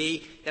reading would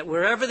be that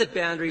wherever the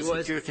boundary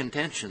was. Is it your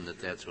contention that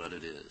that's what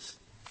it is?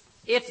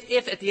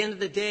 If at the end of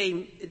the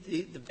day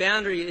the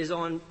boundary is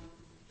on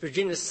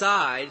Virginia's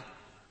side,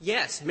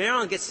 yes,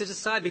 Maryland gets to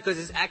decide because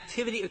there's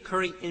activity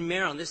occurring in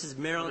Maryland. This is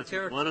Maryland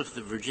territory. What if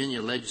the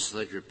Virginia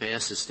legislature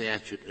passed a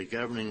statute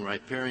governing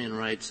riparian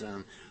rights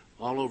on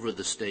all over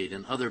the state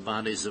and other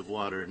bodies of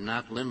water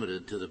not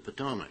limited to the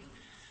Potomac?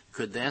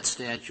 Could that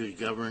statute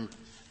govern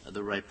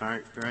the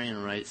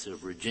riparian rights of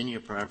Virginia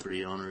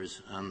property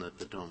owners on the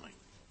Potomac?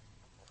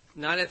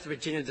 Not if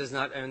Virginia does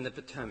not own the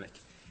Potomac.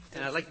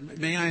 And I'd like.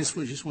 May I ask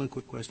just one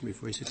quick question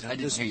before you sit down?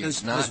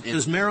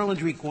 Does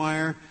Maryland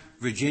require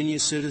Virginia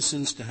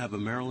citizens to have a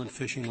Maryland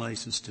fishing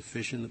license to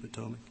fish in the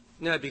Potomac?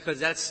 No, because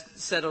that's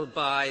settled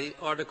by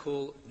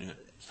Article,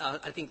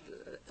 I think,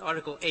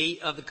 Article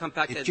 8 of the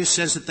Compact. It just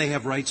says that they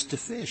have rights to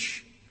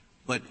fish.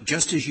 But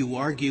just as you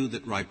argue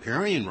that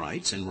riparian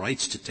rights and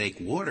rights to take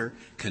water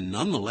can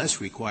nonetheless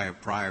require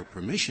prior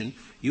permission,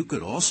 you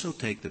could also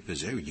take the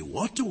position, you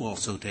ought to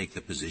also take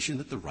the position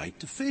that the right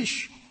to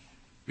fish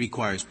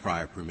requires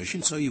prior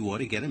permission, so you ought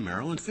to get a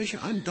Maryland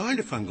fishing. I'm darned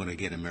if I'm going to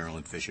get a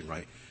Maryland fishing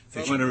right. I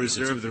want to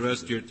reserve the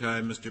rest of your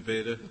time, Mr.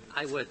 Beda.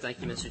 I would. Thank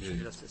you, Mr.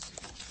 Chief Justice.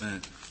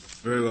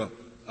 Very well.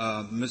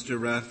 Mr.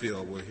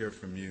 Raphael, we'll hear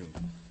from you.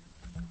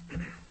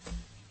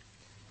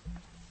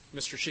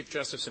 Mr. Chief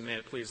Justice, and may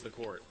it please the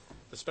Court,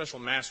 the Special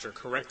Master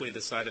correctly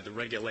decided the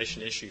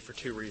regulation issue for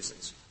two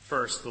reasons.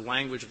 First, the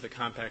language of the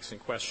compacts in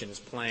question is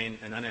plain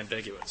and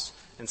unambiguous.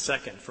 And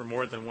second, for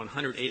more than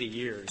 180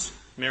 years,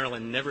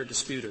 Maryland never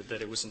disputed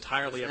that it was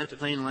entirely up to... That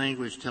plain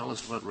language tell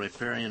us what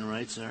riparian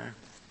rights are?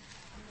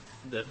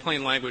 The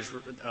plain language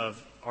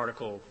of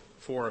Article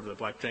 4 of the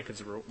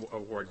Black-Jenkins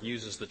Award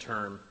uses the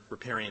term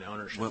riparian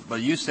ownership. Well,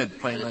 but you said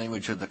plain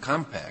language of the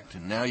compact,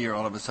 and now you're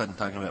all of a sudden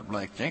talking about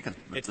Black-Jenkins.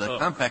 But the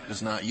compact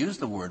does not use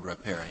the word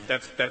riparian.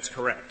 That's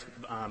correct.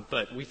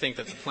 But we think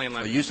that the plain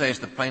language... So you say it's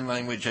the plain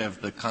language of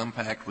the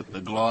compact with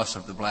the gloss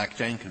of the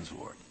Black-Jenkins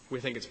Award.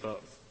 We think it's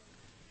both.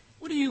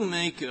 What do you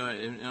make,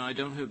 and I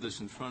don't have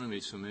this in front of me,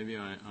 so maybe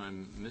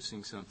I'm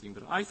missing something,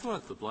 but I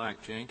thought the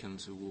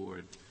Black-Jenkins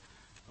Award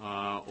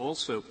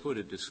also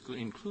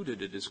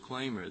included a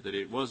disclaimer that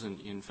it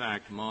wasn't, in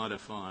fact,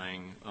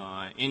 modifying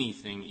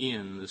anything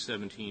in the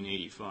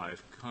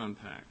 1785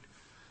 compact.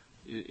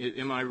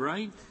 Am I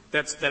right?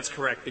 That's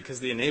correct,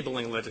 because the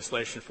enabling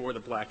legislation for the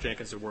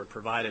Black-Jenkins Award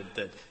provided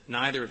that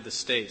neither of the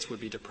states would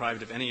be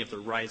deprived of any of the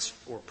rights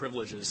or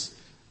privileges,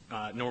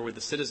 nor would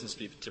the citizens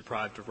be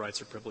deprived of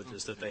rights or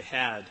privileges that they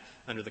had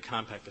under the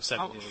compact of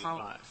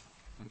 1785.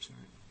 I'm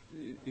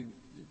sorry.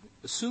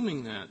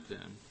 Assuming that,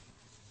 then,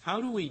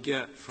 how do we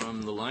get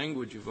from the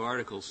language of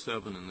Article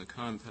 7 in the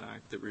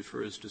compact that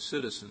refers to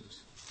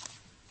citizens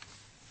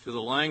to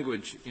the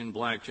language in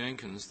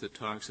Black-Jenkins that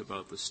talks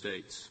about the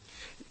states?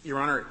 Your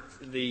Honor,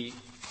 the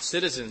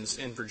citizens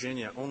in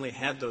Virginia only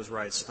had those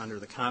rights under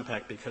the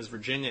compact because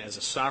Virginia, as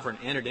a sovereign,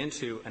 entered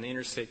into an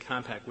interstate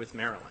compact with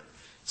Maryland.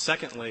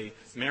 Secondly,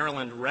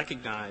 Maryland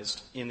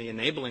recognized in the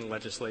enabling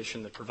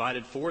legislation that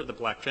provided for the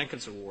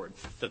Black-Jenkins Award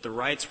that the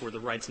rights were the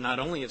rights not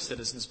only of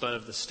citizens but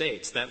of the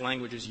states. That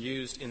language is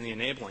used in the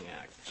Enabling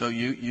Act. So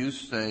you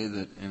say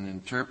that in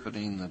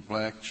interpreting the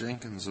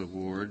Black-Jenkins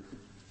Award,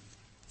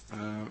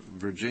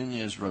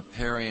 Virginia's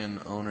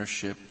riparian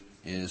ownership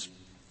is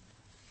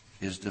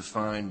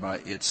defined by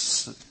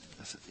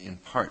in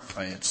part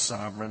by its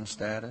sovereign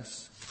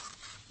status?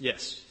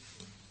 Yes,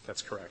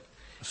 that's correct.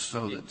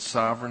 So that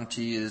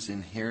sovereignty is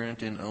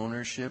inherent in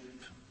ownership?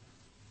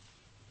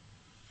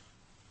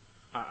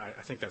 I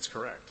think that's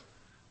correct.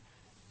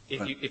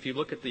 If you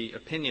look at the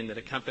opinion that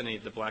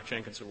accompanied the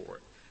Black-Jenkins Award,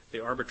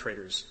 the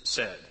arbitrators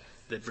said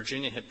that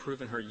Virginia had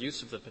proven her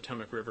use of the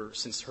Potomac River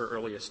since her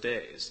earliest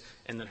days,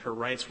 and that her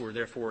rights were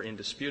therefore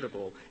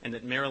indisputable, and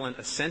that Maryland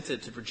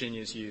assented to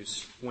Virginia's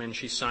use when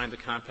she signed the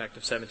Compact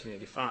of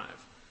 1785.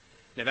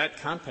 Now, that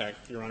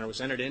compact, Your Honor,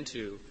 was entered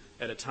into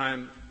at a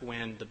time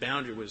when the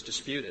boundary was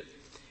disputed.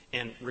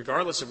 And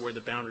regardless of where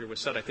the boundary was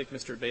set, I think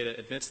Mr. Beda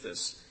admits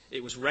this,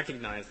 it was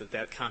recognized that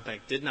that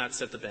compact did not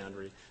set the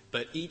boundary,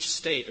 but each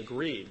state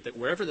agreed that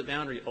wherever the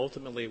boundary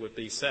ultimately would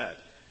be set,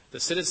 the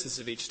citizens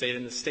of each state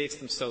and the states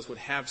themselves would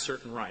have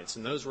certain rights,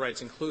 and those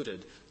rights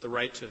included the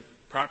right to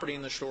property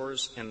in the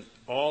shores and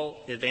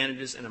all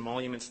advantages and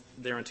emoluments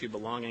thereunto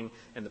belonging,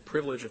 and the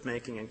privilege of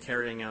making and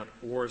carrying out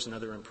wars and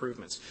other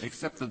improvements.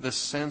 Except that the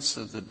sense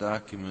of the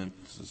document,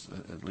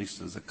 at least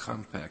as a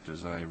compact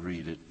as I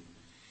read it,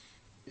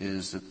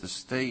 is that the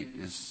state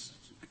is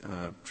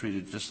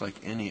treated just like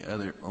any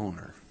other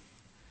owner.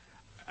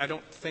 I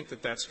don't think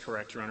that that's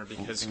correct, Your Honor,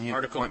 because can you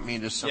Article... point me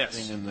to something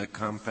yes. in the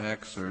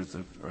compacts or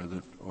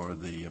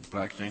the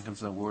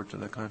Black-Jenkins Award to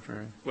the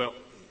contrary? Well,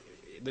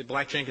 the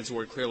Black-Jenkins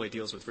Award clearly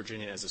deals with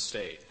Virginia as a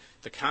state.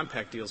 The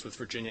compact deals with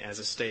Virginia as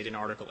a state in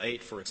Article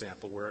 8, for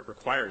example, where it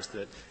requires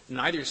that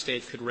neither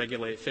state could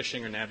regulate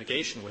fishing or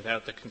navigation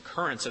without the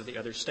concurrence of the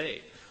other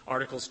state.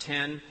 Articles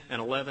 10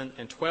 and 11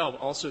 and 12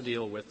 also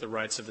deal with the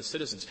rights of the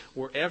citizens.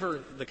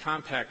 Wherever the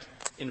compact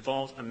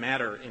involved a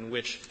matter in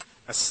which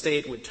a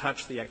state would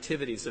touch the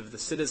activities of the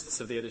citizens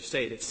of the other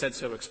state, it said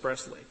so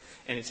expressly.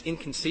 And it's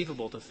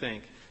inconceivable to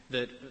think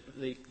that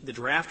the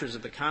drafters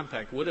of the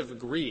compact would have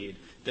agreed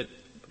that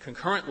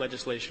concurrent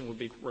legislation would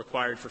be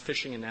required for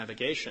fishing and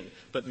navigation,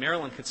 but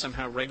Maryland could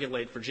somehow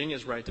regulate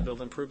Virginia's right to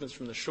build improvements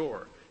from the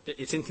shore.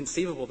 It's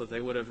inconceivable that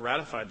they would have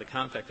ratified the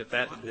compact at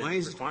that requirement. Why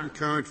is it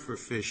concurrent for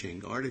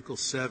fishing? Article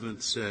 7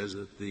 says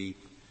that the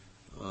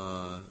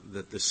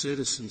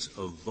citizens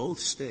of both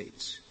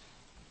states,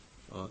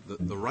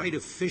 the right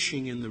of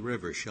fishing in the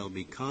river shall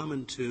be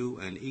common to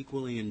and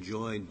equally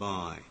enjoyed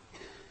by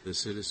the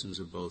citizens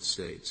of both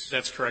states.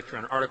 That's correct, Your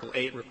Honor. Article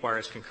 8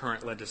 requires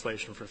concurrent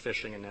legislation for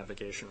fishing and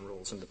navigation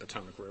rules in the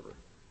Potomac River.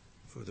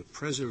 For the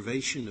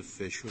preservation of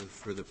fish,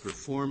 for the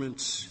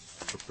performance,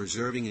 for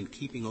preserving and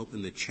keeping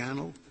open the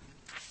channel?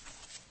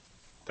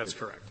 That's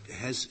correct.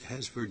 Has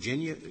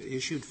Virginia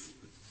issued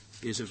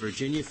Is a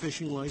Virginia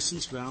fishing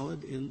license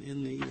valid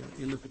in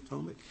the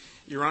Potomac?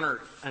 Your Honor,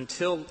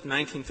 until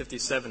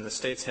 1957, the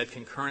states had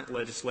concurrent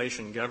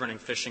legislation governing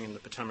fishing in the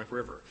Potomac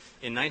River.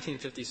 In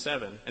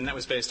 1957, and that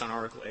was based on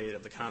Article 8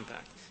 of the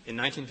Compact, in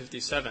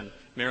 1957,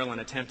 Maryland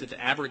attempted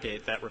to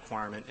abrogate that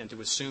requirement and to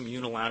assume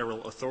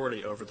unilateral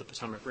authority over the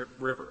Potomac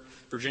River.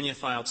 Virginia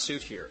filed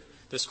suit here.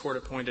 This court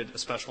appointed a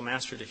special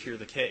master to hear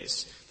the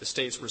case. The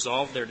states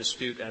resolved their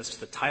dispute as to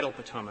the tidal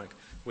Potomac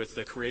with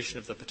the creation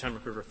of the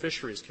Potomac River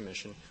Fisheries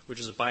Commission, which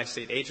is a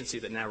bi-state agency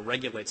that now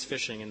regulates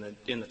fishing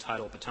in the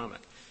tidal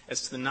Potomac.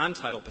 As to the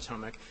non-tidal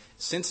Potomac,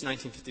 since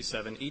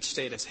 1957, each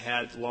state has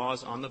had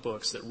laws on the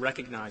books that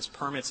recognize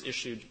permits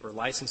issued or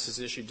licenses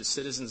issued to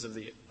citizens of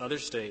the other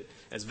state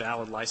as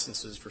valid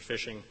licenses for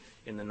fishing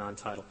in the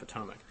non-tidal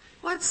Potomac.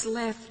 What's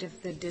left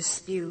of the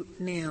dispute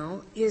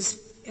now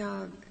is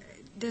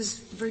does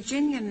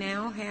Virginia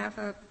now have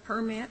a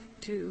permit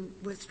to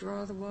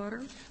withdraw the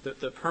water?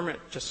 The permit,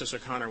 Justice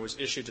O'Connor, was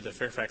issued to the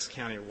Fairfax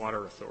County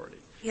Water Authority.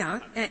 Yeah.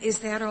 Is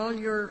that all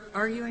you're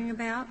arguing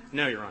about?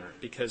 No, Your Honor,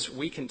 because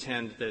we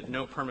contend that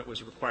no permit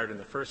was required in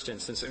the first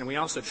instance, and we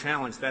also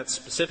challenge that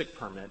specific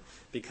permit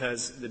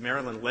because the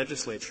Maryland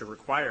legislature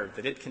required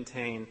that it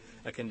contain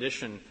a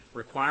condition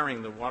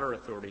requiring the Water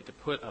Authority to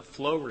put a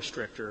flow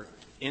restrictor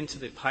into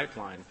the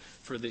pipeline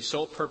for the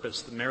sole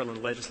purpose, the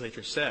Maryland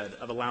legislature said,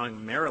 of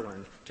allowing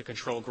Maryland to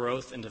control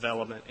growth and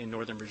development in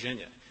Northern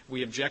Virginia.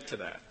 We object to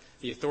that.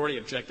 The authority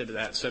objected to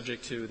that,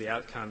 subject to the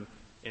outcome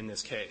in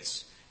this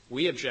case.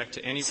 We object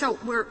to any. So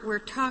we're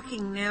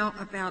talking now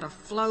about a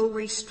flow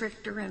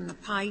restrictor in the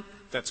pipe?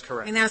 That's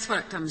correct. And that's what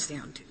it comes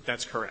down to.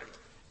 That's correct.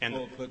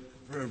 And but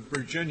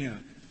Virginia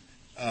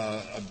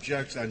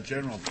objects on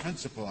general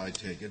principle, I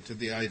take it, to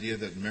the idea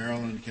that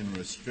Maryland can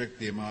restrict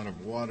the amount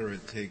of water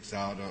it takes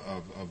out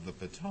of the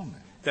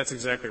Potomac. That's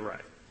exactly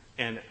right.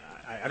 And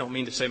I don't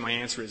mean to say my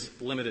answer is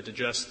limited to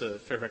just the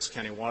Fairfax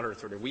County Water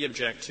Authority. We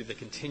object to the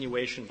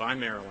continuation by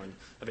Maryland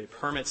of a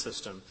permit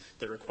system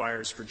that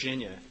requires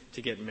Virginia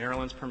to get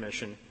Maryland's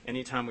permission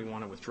anytime we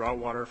want to withdraw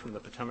water from the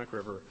Potomac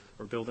River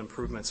or build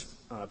improvements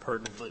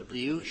pertinent to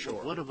the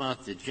shore. What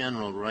about the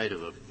general right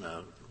of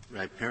a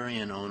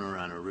riparian owner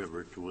on a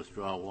river to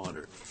withdraw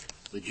water?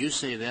 Would you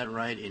say that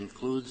right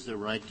includes the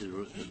right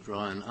to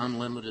withdraw an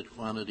unlimited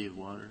quantity of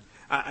water?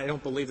 I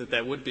don't believe that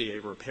that would be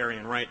a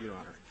riparian right, Your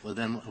Honor. Well,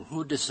 then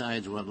who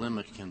decides what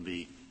limit can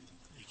be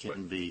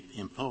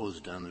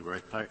imposed on the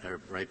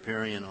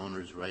riparian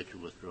owner's right to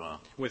withdraw?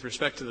 With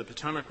respect to the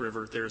Potomac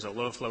River, there's a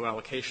low-flow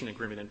allocation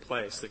agreement in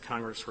place that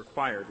Congress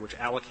required, which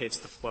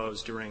allocates the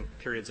flows during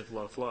periods of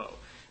low flow.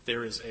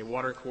 There is a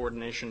water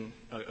coordination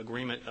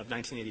agreement of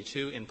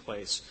 1982 in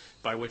place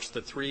by which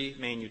the three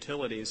main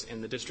utilities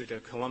in the District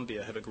of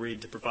Columbia have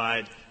agreed to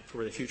provide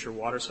for the future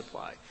water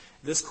supply.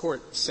 This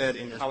Court said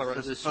in Colorado.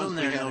 Assume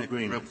there are no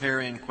agreements.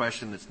 Riparian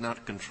question that's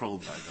not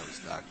controlled by those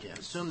documents. Yeah,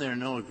 assume there are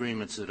no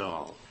agreements at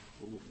all.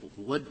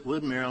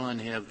 Would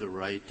Maryland have the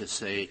right to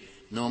say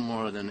no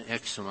more than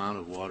X amount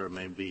of water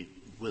may be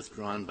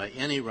withdrawn by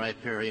any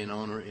riparian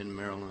owner in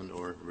Maryland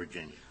or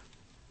Virginia?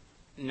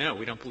 No,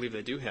 we don't believe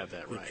they do have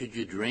that right. Could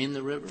you drain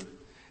the river?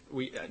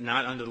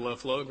 Not under the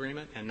low-flow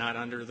agreement and not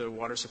under the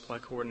water supply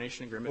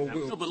coordination agreement.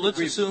 No, but let's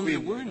assume there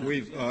were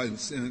none.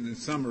 In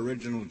some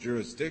original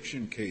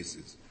jurisdiction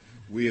cases,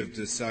 we have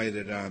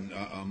decided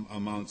on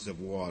amounts of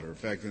water. In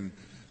fact, in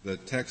the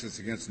Texas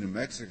against New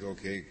Mexico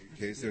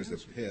case,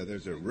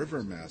 there's a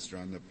river master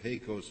on the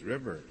Pecos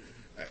River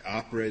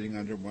operating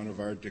under one of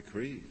our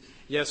decrees.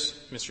 Yes,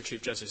 Mr.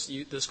 Chief Justice.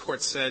 This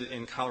Court said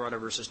in Colorado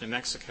versus New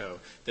Mexico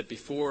that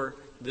before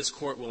this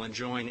Court will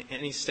enjoin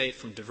any state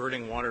from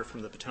diverting water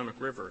from the Potomac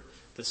River,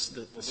 the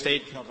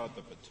state. How about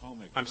the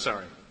Potomac? I'm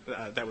sorry.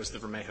 That was the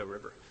Vermejo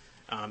River.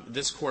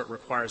 This Court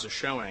requires a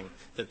showing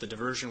that the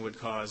diversion would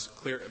cause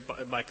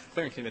by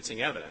clear and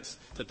convincing evidence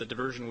that the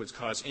diversion would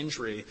cause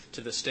injury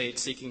to the state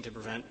seeking to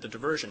prevent the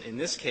diversion. In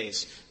this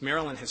case,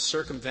 Maryland has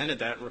circumvented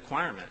that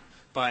requirement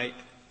by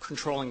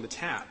controlling the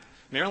tap.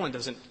 Maryland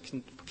doesn't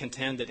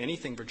contend that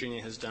anything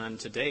Virginia has done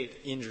to date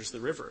injures the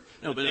river.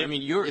 No, but I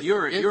mean,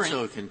 you're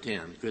so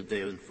contend. Could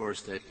they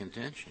enforce that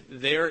contention?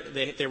 There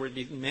would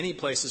be many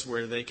places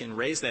where they can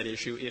raise that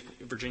issue if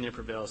Virginia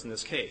prevails in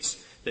this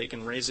case. They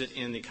can raise it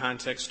in the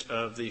context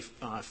of the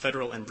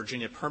federal and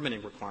Virginia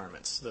permitting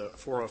requirements, the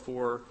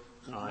 404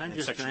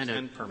 and Section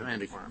 10 permitting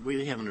requirements.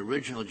 We have an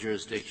original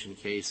jurisdiction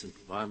case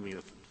involving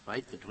a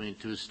fight between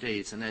two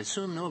states, and I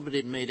assume nobody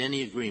had made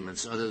any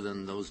agreements other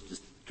than those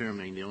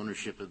determining the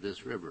ownership of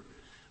this river.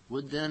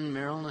 Would then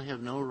Maryland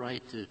have no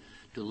right to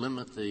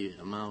limit the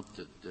amount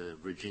that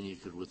Virginia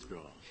could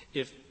withdraw?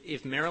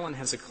 If Maryland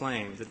has a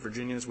claim that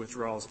Virginia's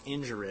withdrawals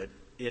injure it,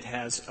 it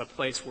has a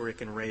place where it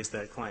can raise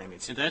that claim.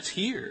 And that's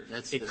here.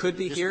 It could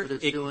be here. What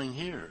it's doing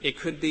here. It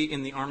could be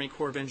in the Army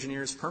Corps of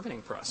Engineers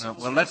permitting process.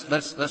 Well,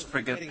 let's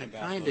forget.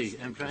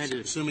 I'm trying to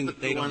assuming put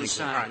that they to don't one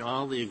side agree.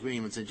 all the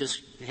agreements and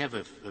just have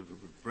a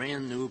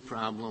brand new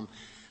problem.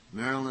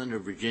 Maryland or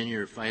Virginia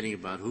are fighting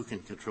about who can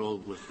control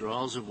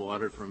withdrawals of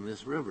water from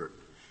this river.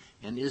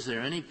 And is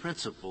there any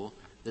principle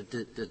that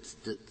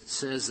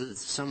says that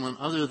someone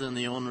other than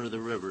the owner of the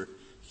river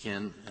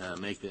can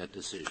make that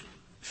decision?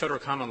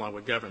 Federal common law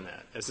would govern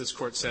that. As this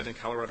Court said in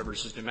Colorado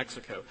versus New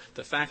Mexico,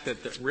 the fact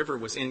that the river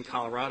was in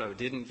Colorado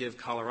didn't give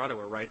Colorado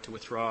a right to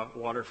withdraw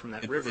water from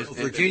that river.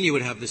 Virginia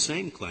would have the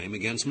same claim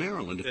against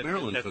Maryland if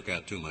Maryland took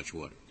out too much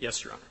water.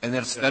 Yes, Your Honor. And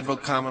that's federal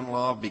common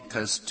law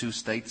because two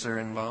states are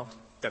involved?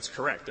 That's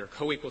correct. They're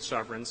co-equal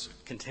sovereigns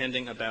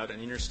contending about an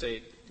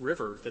interstate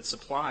river that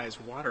supplies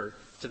water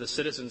to the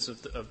citizens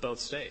of both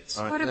states.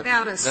 Right. What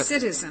about a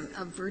citizen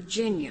of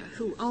Virginia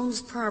who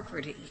owns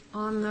property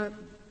on the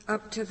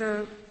up to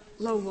the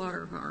low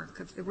water mark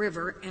of the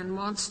river and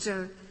wants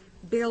to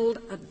build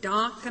a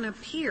dock and a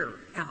pier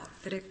out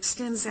that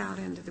extends out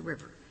into the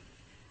river?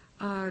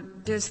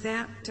 Does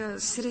that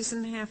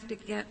citizen have to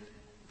get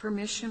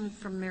permission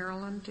from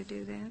Maryland to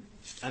do that?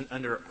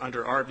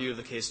 Under our view of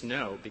the case,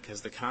 no,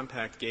 because the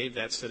compact gave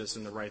that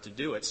citizen the right to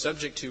do it,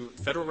 subject to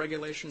federal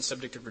regulation,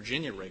 subject to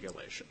Virginia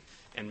regulation.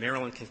 And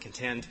Maryland can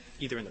contend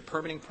either in the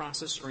permitting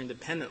process or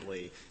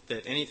independently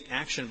that any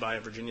action by a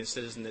Virginia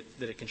citizen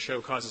that it can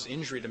show causes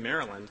injury to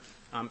Maryland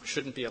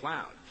shouldn't be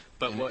allowed.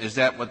 But is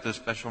that what the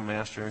special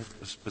master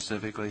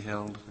specifically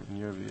held, in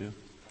your view?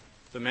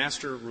 The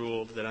master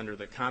ruled that under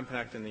the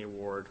compact and the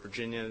award,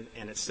 Virginia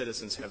and its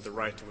citizens have the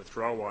right to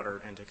withdraw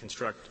water and to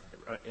construct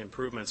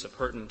improvements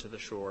pertinent to the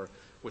shore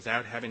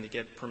without having to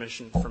get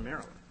permission from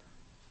Maryland.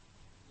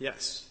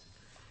 Yes.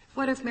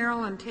 What if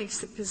Maryland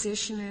takes the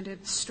position it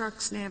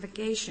obstructs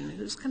navigation?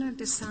 Who's going to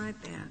decide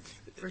that?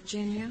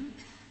 Virginia?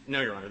 No,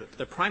 Your Honor.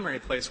 The primary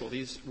place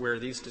where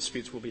these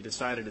disputes will be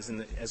decided is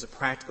as a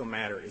practical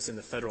matter is in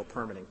the federal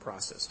permitting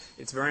process.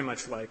 It's very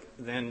much like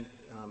then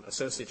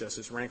Associate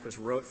Justice Rehnquist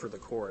wrote for the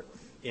Court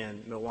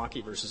in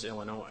Milwaukee versus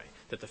Illinois,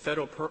 that the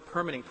federal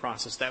permitting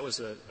process, that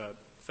was a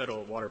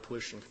Federal Water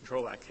Pollution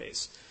Control Act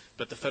case,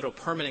 but the federal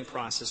permitting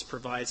process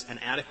provides an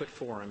adequate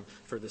forum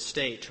for the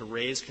state to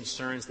raise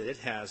concerns that it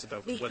has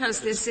about because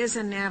this is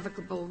a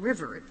navigable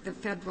river. The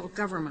federal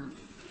government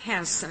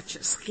has such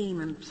a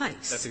scheme in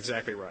place. That's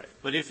exactly right.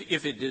 But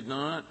if it did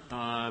not,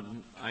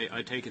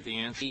 I take it the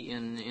answer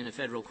in a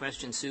federal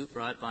question suit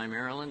brought by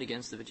Maryland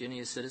against the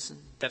Virginia citizen?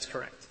 That's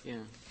correct. Yeah.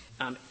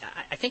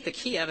 I think the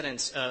key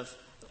evidence of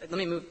let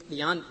me move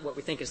beyond what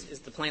we think is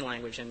the plain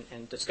language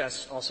and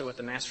discuss also what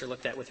the master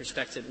looked at with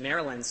respect to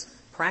Maryland's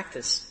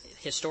practice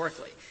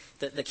historically.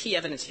 The key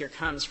evidence here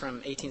comes from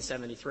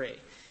 1873.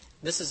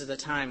 This is at the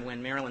time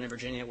when Maryland and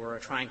Virginia were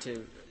trying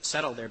to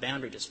settle their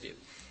boundary dispute.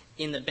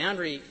 In the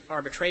boundary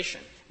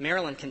arbitration,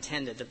 Maryland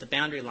contended that the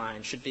boundary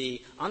line should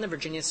be on the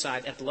Virginia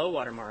side at the low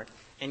water mark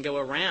and go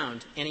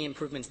around any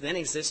improvements then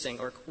existing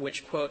or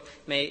which, quote,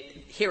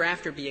 may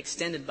hereafter be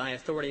extended by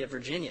authority of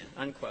Virginia,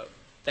 unquote.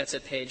 That's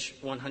at page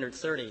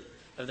 130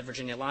 of the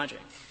Virginia Lodging.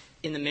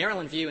 In the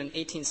Maryland view in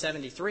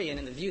 1873 and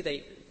in the view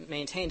they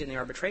maintained in the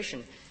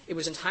arbitration, it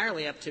was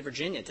entirely up to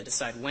Virginia to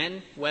decide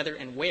when, whether,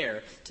 and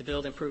where to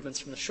build improvements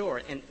from the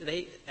shore, and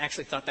they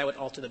actually thought that would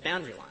alter the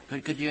boundary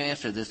line. Could you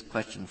answer this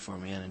question for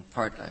me? And in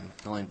part, I'm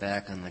going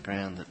back on the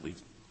ground that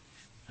we've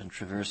been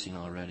traversing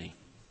already.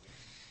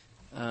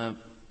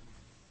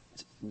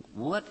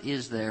 What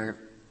is there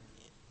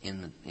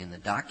in the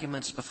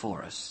documents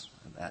before us,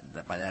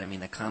 by that I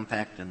mean the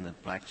compact and the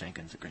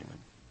Black-Jenkins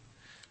Agreement,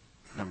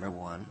 number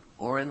one,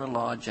 or in the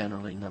law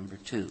generally, number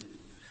two,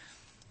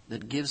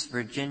 that gives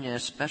Virginia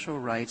special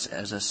rights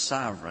as a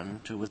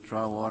sovereign to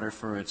withdraw water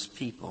for its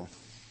people,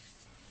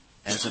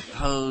 as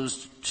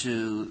opposed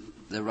to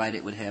the right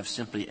it would have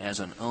simply as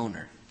an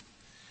owner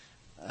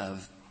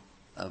of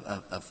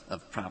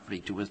property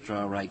to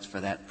withdraw rights for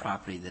that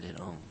property that it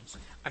owns?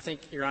 I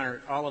think, Your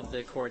Honor, all of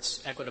the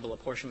Court's equitable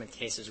apportionment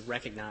cases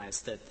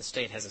recognize that the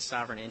state has a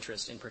sovereign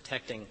interest in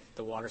protecting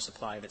the water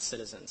supply of its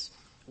citizens,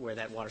 where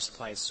that water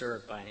supply is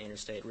served by an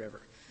interstate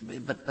river.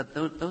 But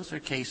those are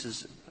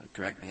cases,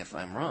 correct me if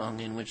I'm wrong,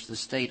 in which the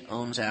state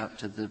owns out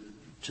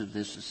to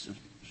this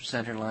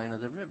center line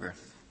of the river.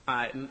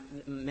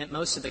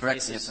 Most of the correct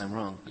cases, me if I'm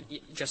wrong.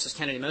 Justice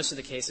Kennedy, most of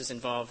the cases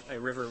involve a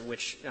river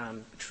which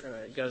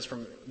goes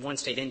from one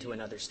state into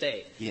another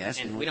state.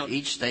 Yes, and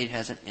each state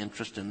has an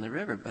interest in the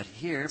river, but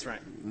here That's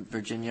right.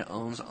 Virginia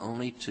owns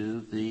only to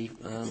the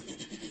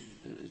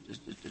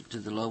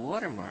low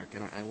water mark.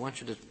 And I want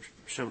you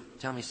to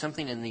tell me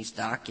something in these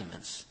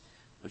documents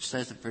which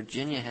says that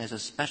Virginia has a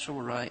special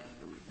rights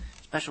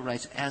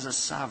as a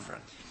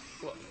sovereign.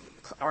 Well,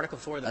 Article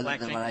 4 of the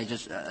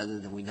Black-Jenkins... Other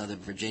than we know that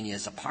Virginia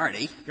is a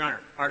party. Your Honor,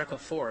 Article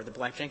 4 of the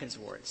Black-Jenkins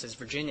Award says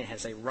Virginia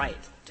has a right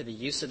to the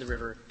use of the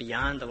river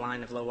beyond the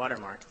line of low water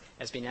mark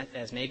as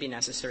may be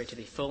necessary to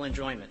the full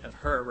enjoyment of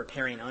her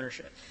riparian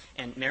ownership.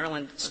 And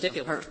Maryland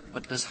stipulates...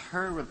 But does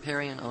her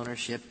riparian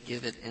ownership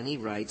give it any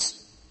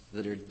rights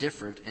that are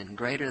different and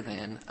greater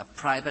than a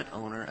private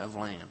owner of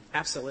land?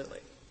 Absolutely.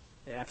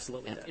 It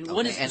absolutely does. And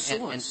what is the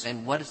source?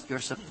 And what is your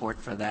support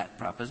for that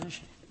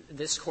proposition?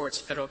 This Court's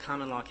federal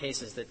common law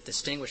cases that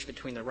distinguish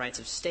between the rights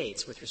of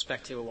states with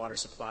respect to a water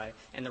supply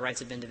and the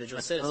rights of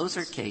individual citizens. Those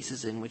are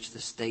cases in which the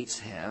states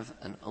have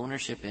an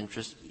ownership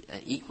interest,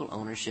 equal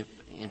ownership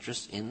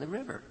interest in the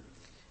river.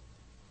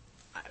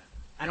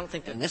 I don't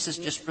think that. And this is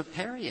just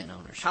riparian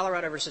ownership.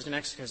 Colorado versus New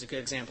Mexico is a good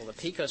example. The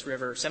Pecos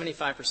River,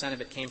 75% of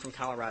it came from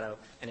Colorado,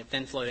 and it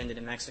then flowed into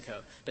New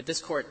Mexico. But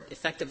this court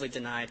effectively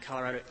denied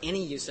Colorado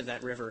any use of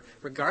that river,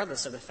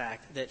 regardless of the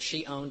fact that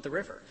she owned the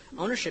river.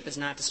 Ownership is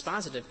not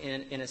dispositive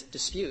in a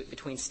dispute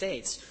between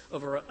states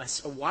over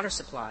a water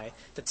supply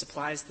that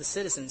supplies the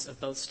citizens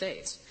of both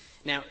states.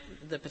 Now,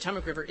 the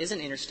Potomac River is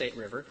an interstate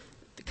river.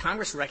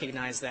 Congress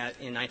recognized that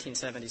in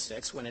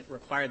 1976 when it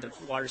required the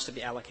waters to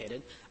be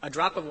allocated. A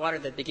drop of water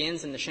that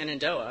begins in the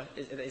Shenandoah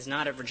is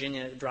not a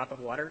Virginia drop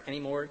of water any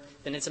more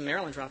than it's a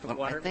Maryland drop of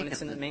water when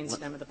it's in the main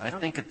stem of the Potomac. I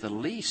think at the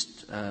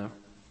least,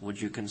 would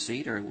you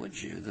concede or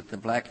would you, that the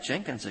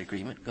Black-Jenkins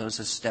Agreement goes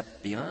a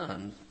step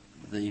beyond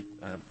the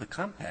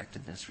compact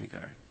in this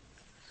regard?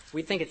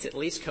 We think it's at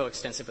least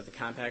coextensive with the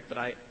compact, but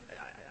I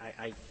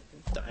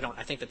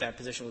think that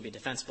position would be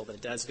defensible, but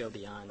it does go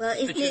beyond. Well,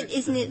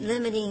 isn't it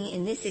limiting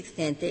in this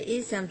extent? There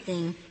is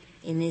something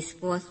in this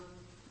fourth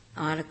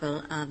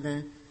article of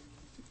the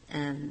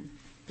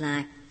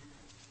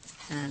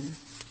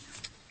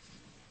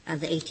of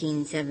the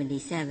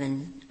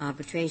 1877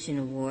 arbitration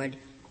award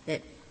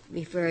that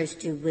refers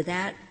to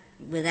without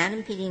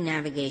impeding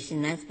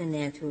navigation, that's been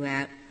there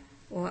throughout,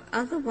 or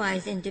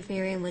otherwise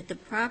interfering with the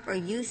proper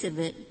use of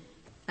it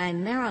by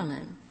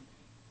Maryland.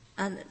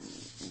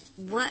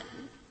 What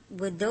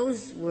would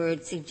those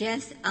words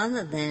suggest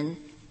other than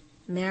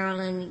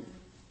Maryland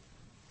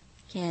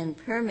can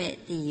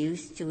permit the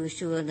use to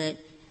assure that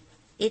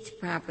its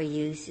proper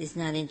use is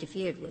not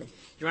interfered with?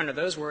 Your Honor,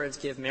 those words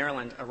give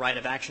Maryland a right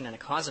of action and a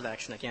cause of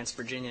action against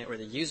Virginia or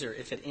the user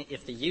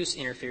if the use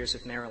interferes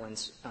with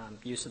Maryland's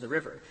use of the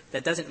river.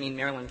 That doesn't mean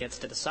Maryland gets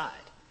to decide.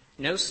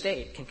 No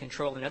state can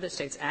control another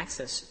state's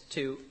access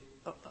to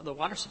the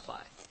water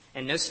supply,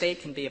 and no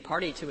state can be a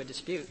party to a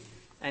dispute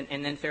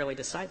and then fairly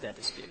decide that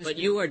dispute. But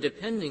you are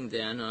depending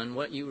then on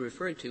what you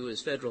refer to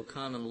as federal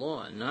common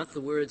law, not the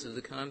words of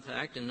the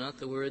compact and not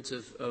the words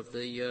of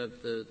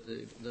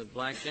the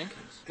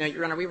Black-Jenkins. Now,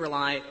 Your Honor, we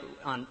rely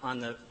on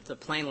the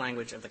plain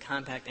language of the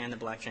compact and the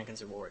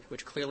Black-Jenkins Award,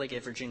 which clearly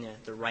give Virginia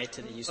the right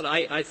to the use. But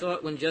I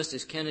thought when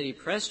Justice Kennedy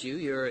pressed you,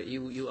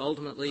 you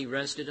ultimately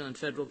rested on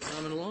federal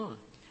common law.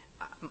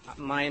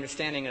 My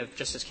understanding of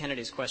Justice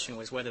Kennedy's question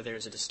was whether there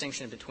is a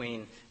distinction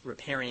between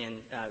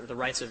the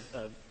rights of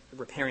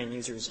riparian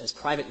users as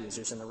private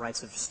users and the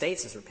rights of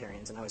states as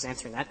riparians. And I was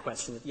answering that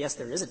question that, yes,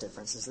 there is a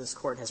difference, as this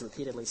Court has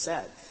repeatedly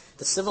said.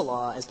 The civil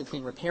law as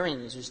between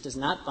riparian users does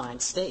not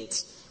bind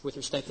states with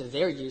respect to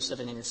their use of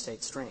an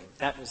interstate stream.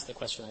 That was the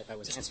question I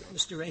was answering.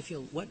 Mr.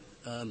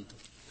 Rayfield,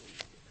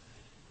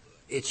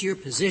 it's your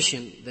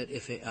position that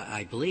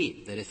I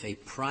believe that if a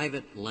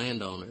private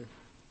landowner,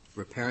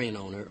 riparian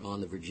owner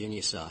on the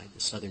Virginia side, the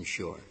southern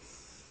shore,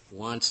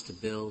 wants to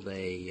build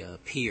a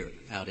pier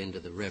out into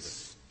the river,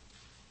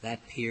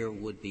 that pier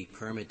would be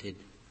permitted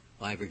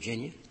by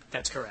Virginia?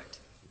 That's correct.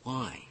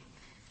 Why?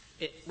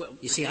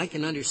 You see, I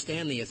can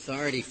understand the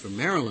authority for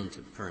Maryland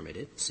to permit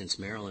it, since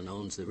Maryland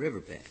owns the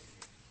riverbed.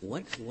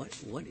 What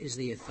is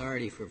the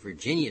authority for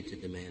Virginia to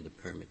demand a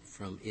permit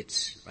from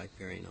its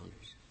riparian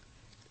owners?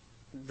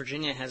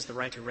 Virginia has the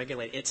right to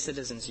regulate its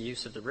citizens'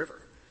 use of the river,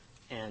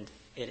 and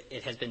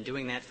it has been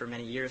doing that for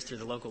many years through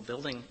the local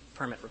building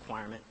permit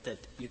requirement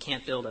that you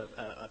can't build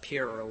a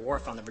pier or a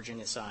wharf on the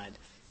Virginia side,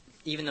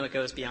 even though it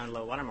goes beyond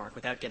low water mark,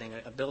 without getting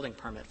a building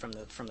permit from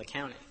the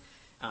county.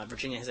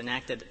 Virginia has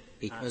enacted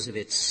because of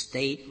its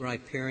state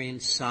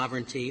riparian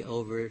sovereignty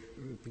over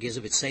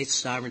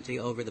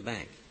the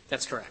bank.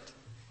 That's correct.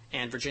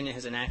 And Virginia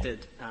has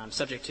enacted,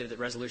 subject to the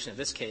resolution of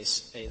this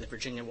case, the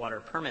Virginia water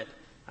permit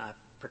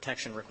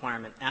protection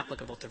requirement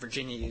applicable to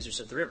Virginia users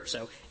of the river.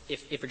 So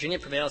if Virginia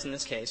prevails in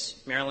this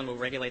case, Maryland will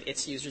regulate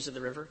its users of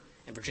the river,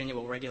 and Virginia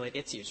will regulate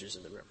its users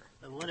of the river.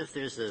 But what if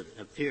there's a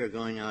pier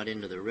going out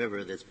into the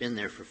river that's been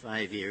there for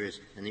 5 years,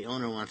 and the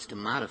owner wants to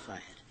modify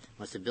it,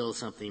 wants to build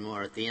something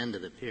more at the end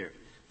of the pier?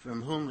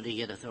 From whom would he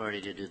get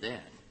authority to do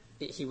that?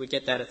 He would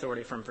get that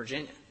authority from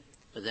Virginia.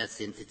 But it's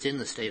in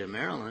the state of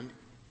Maryland.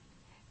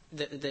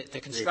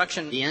 The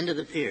construction... The end of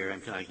the pier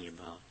I'm talking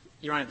about.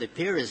 Your Honor, the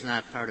pier is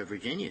not part of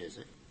Virginia, is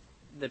it?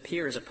 The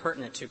pier is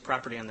appurtenant to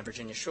property on the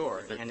Virginia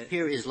shore. But the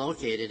pier is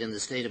located in the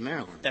state of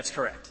Maryland. That's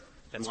correct.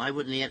 And why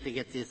wouldn't he have to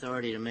get the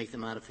authority to make the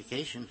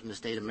modification from the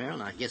state of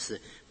Maryland? I guess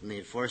when they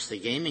enforce the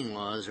gaming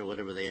laws or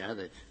whatever they are,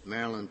 the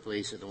Maryland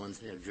police are the ones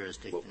that have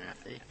jurisdiction,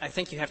 aren't they? I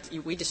think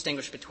we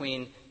distinguish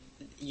between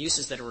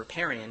uses that are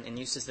riparian and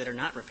uses that are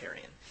not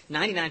riparian.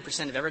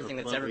 99% of everything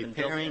that's ever been built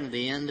there. Repairing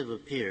the end of a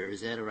pier, is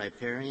that a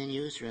riparian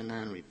use or a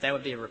non-riparian? That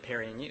would be a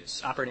riparian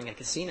use. Operating a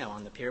casino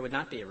on the pier would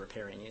not be a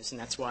riparian use, and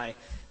that's why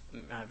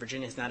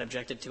Virginia has not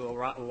objected to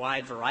a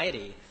wide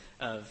variety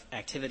of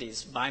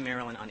activities by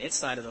Maryland on its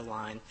side of the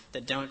line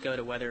that don't go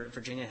to whether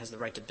Virginia has the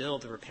right to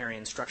build the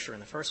riparian structure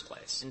in the first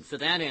place. And for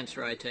that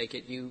answer, I take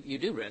it, you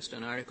do rest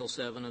on Article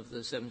 7 of the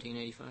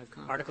 1785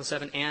 Constitution. Article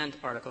 7 and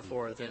Article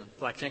 4 of the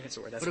Black-Jenkins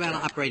Award. What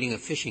about operating a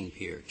fishing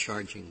pier,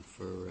 charging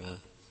for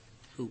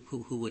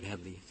who would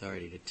have the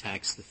authority to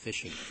tax the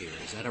fishing pier?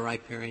 Is that a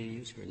riparian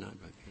use or not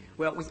riparian?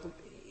 Well,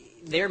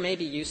 there may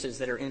be uses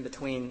that are in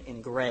between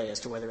in gray as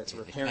to whether it's a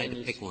riparian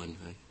use. Pick one.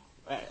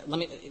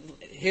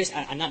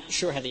 I'm not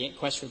sure how the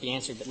question would be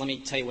answered, but let me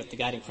tell you what the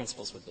guiding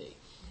principles would be.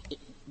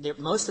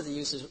 Most of the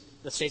uses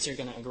the states are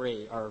going to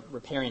agree are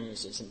riparian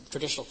uses and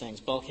traditional things,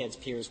 bulkheads,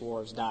 piers,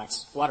 wharves,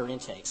 docks, water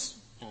intakes,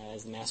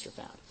 as the master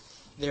found.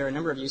 There are a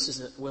number of uses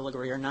that will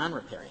agree are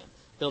non-riparian,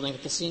 building a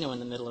casino in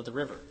the middle of the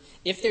river.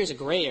 If there's a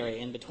gray area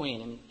in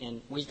between,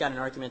 and we've got an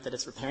argument that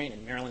it's riparian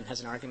and Maryland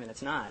has an argument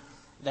it's not,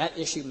 that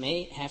issue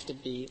may have to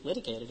be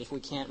litigated if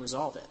we can't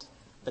resolve it.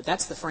 But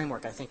that's the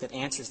framework, I think, that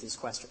answers these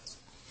questions.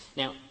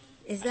 Now,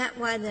 is that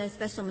why the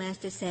special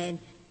master said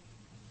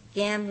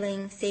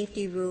gambling,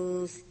 safety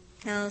rules,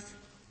 health,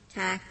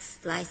 tax,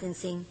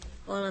 licensing,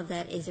 all of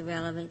that is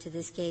irrelevant to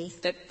this case?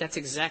 That's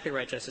exactly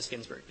right, Justice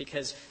Ginsburg,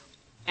 because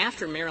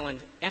after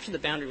the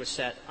boundary was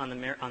set on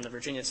the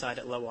Virginia side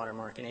at low water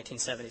mark in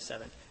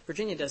 1877,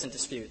 Virginia doesn't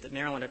dispute that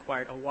Maryland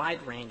acquired a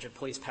wide range of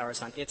police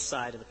powers on its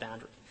side of the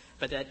boundary,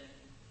 but that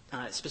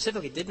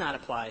specifically did not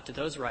apply to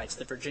those rights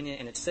that Virginia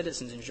and its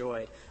citizens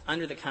enjoyed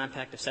under the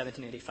Compact of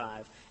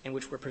 1785 and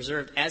which were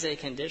preserved as a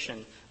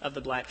condition of the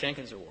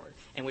Black-Jenkins Award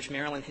and which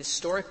Maryland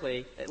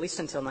historically, at least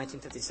until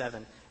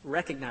 1957,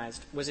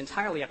 recognized was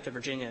entirely up to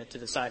Virginia to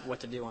decide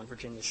what to do on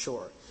Virginia's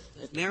shore.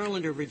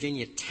 Maryland or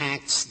Virginia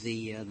tax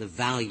the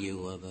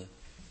value of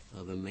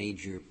a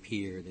major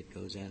pier that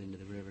goes out into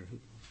the river?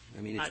 I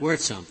mean, it's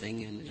worth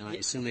something, and I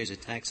assume there's a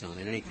tax on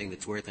it. Anything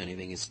that's worth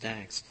anything is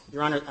taxed.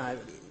 Your Honor,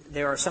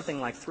 there are something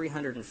like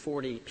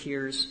 340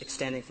 piers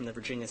extending from the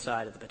Virginia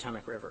side of the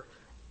Potomac River.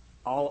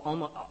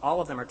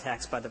 All of them are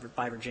taxed by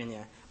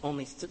Virginia.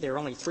 There are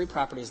only 3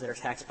 properties that are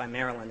taxed by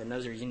Maryland, and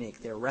those are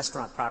unique. They're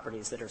restaurant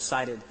properties that are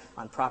cited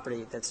on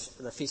property that's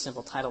the fee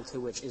simple title to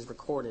which is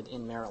recorded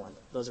in Maryland.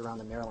 Those are on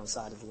the Maryland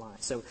side of the line.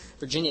 So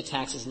Virginia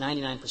taxes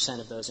 99%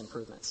 of those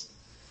improvements.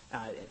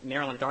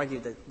 Maryland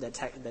argued that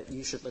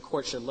the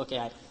court should look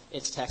at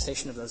its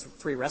taxation of those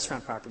 3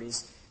 restaurant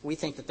properties. We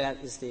think that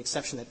is the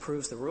exception that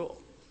proves the rule.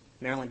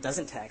 Maryland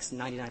doesn't tax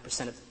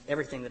 99% of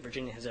everything that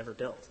Virginia has ever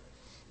built.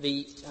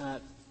 The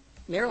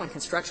Maryland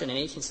construction in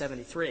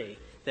 1873,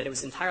 that it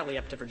was entirely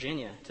up to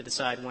Virginia to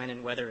decide when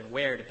and whether and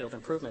where to build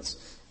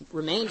improvements,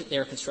 remained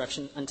their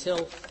construction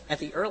until at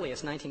the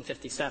earliest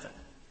 1957.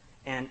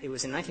 And it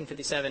was in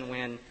 1957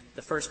 when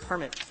the first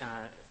permit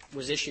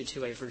was issued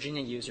to a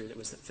Virginia user that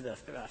was for the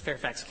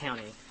Fairfax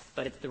County,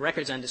 but the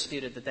record's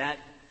undisputed that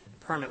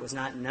permit was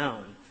not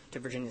known to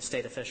Virginia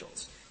state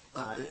officials.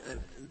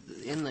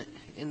 In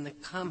the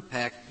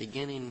compact,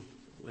 beginning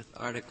with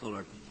Article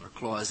or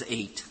Clause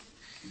 8,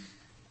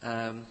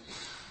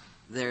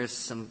 there's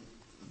some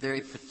very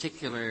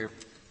particular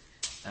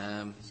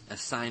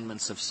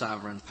assignments of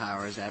sovereign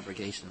powers,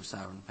 abrogation of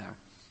sovereign power,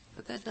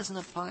 but that doesn't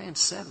apply in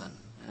 7.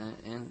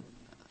 And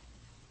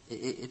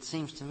it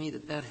seems to me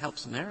that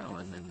helps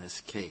Maryland in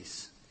this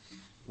case.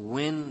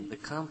 When the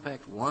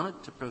compact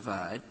wanted to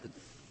provide that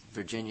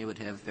Virginia would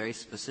have very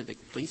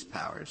specific police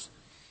powers,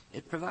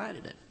 it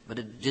provided it. But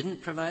it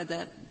didn't provide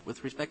that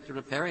with respect to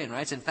riparian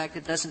rights. In fact,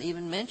 it doesn't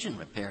even mention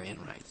riparian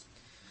rights.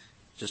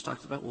 It just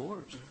talks about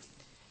wars.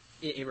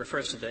 It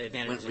refers to the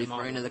advantages of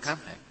referring to the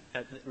compact.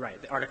 Right.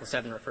 Article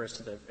 7 refers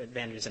to the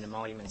advantages and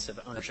emoluments of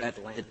ownership of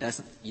the land. It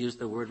doesn't use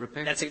the word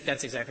riparian.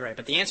 That's exactly right.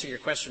 But the answer to your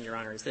question, Your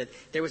Honor, is that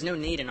there was no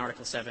need in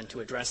Article 7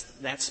 to address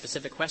that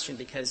specific question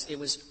because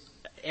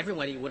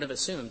everybody would have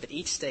assumed that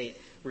each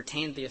state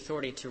retained the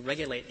authority to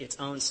regulate its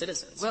own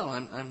citizens. Well,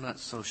 I'm not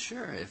so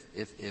sure.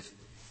 If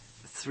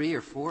 3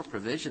 or 4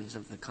 provisions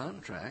of the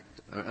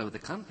contract or of the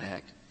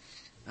compact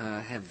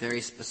have very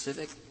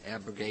specific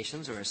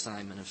abrogations or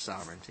assignment of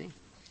sovereignty,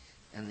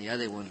 and the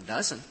other one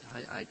doesn't,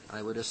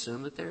 I would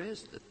assume that there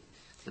is,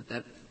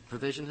 that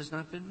provision has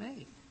not been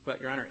made. Well,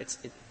 Your Honor,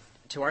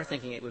 to our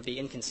thinking, it would be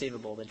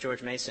inconceivable that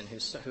George Mason,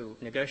 who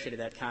negotiated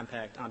that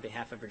compact on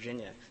behalf of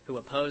Virginia, who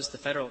opposed the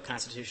federal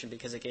Constitution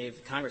because it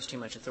gave Congress too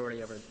much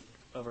authority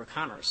over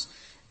commerce,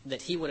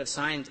 that he would have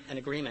signed an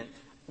agreement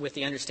with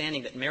the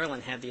understanding that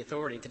Maryland had the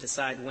authority to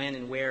decide when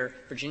and where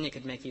Virginia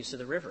could make use of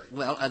the river.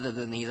 Well, other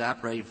than he's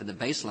operating for the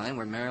baseline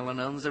where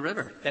Maryland owns the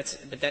river. But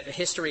that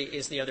history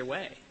is the other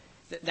way.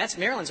 That's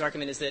Maryland's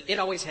argument is that it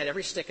always had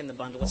every stick in the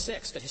bundle of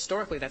sticks, but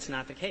historically that's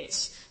not the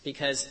case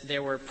because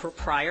there were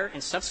prior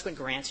and subsequent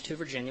grants to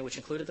Virginia, which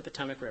included the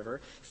Potomac River.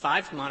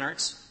 5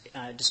 monarchs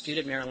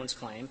disputed Maryland's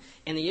claim,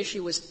 and the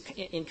issue was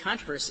in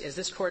controversy, as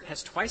this Court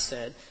has twice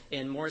said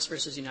in Morris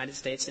versus United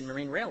States and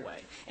Marine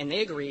Railway. And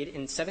they agreed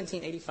in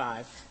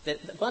 1785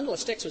 that the bundle of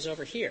sticks was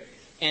over here.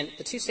 And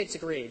the 2 states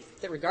agreed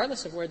that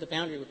regardless of where the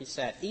boundary would be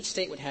set, each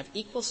state would have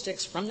equal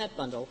sticks from that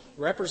bundle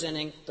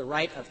representing the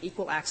right of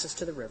equal access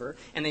to the river.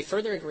 And they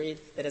further agreed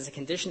that as a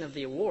condition of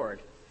the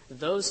award,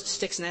 those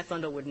sticks in that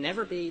bundle would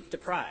never be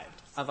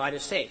deprived of either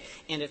state.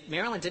 And if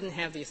Maryland didn't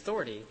have the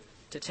authority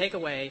to take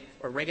away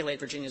or regulate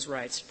Virginia's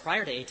rights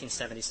prior to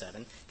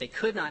 1877, they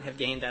could not have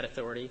gained that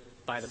authority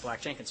by the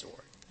Black-Jenkins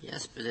Award.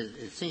 Yes, but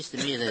it seems to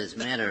me that it's a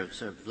matter of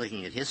sort of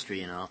looking at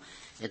history and all.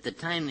 At the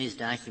time these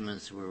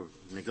documents were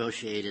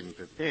negotiated and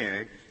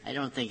prepared, I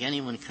don't think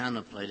anyone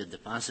contemplated the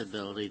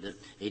possibility that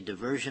a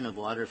diversion of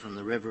water from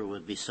the river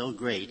would be so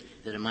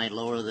great that it might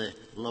lower the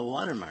low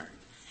water mark.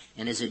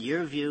 And is it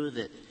your view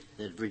that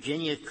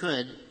Virginia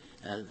could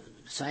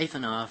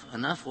siphon off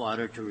enough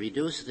water to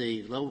reduce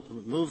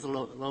move the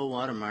low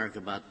water mark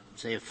about,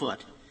 say, a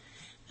foot,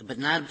 but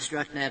not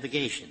obstruct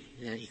navigation?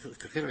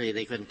 Clearly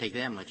they couldn't take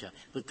that much out.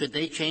 But could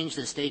they change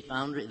the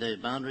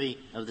boundary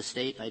of the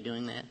state by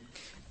doing that?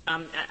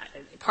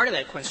 Part of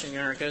that question,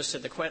 Your Honor, goes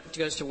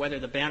to whether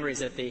the boundary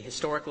is at the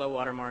historic low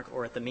water mark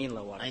or at the mean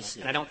low water mark.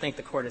 And I don't think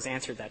the Court has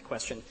answered that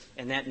question,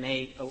 and that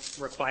may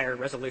require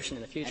resolution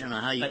in the future. I don't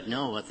know how you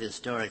know what the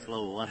historic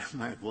low water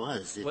mark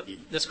was.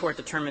 This Court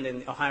determined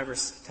in Ohio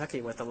versus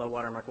Kentucky what the low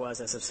water mark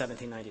was as of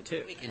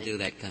 1792. We can do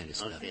that kind of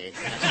stuff. Okay.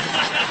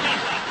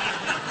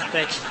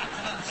 Thank you.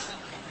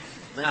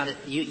 But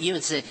you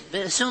would say,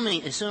 but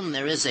assuming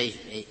there is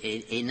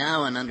a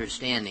now an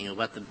understanding of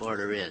what the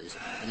border is,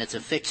 and it's a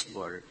fixed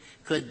border,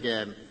 could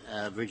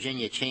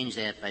Virginia change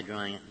that by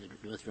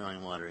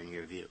withdrawing water, in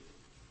your view?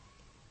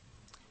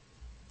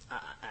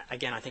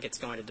 Again, I think it's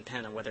going to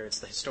depend on whether it's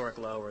the historic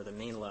low or the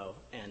mean low,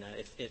 and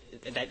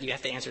that you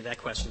have to answer that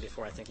question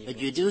before I think you. But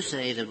you do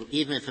say that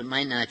even if it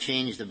might not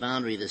change the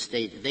boundary of the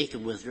state, they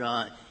could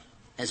withdraw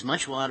as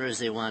much water as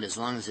they want, as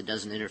long as it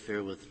doesn't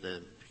interfere with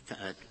the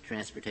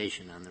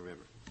transportation on the river.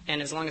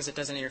 And as long as it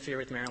doesn't interfere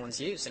with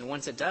Maryland's use. And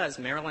once it does,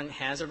 Maryland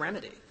has a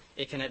remedy.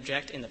 It can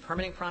object in the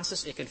permitting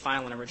process. It can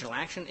file an original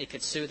action. It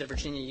could sue the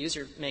Virginia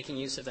user making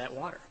use of that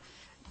water.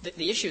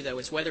 The issue, though,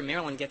 is whether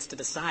Maryland gets to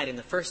decide in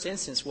the first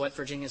instance what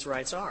Virginia's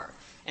rights are.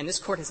 And this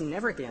Court has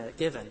never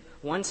given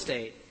one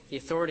state the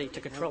authority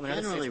to control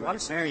another state's water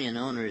supply. Generally, riparian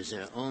owners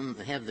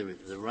have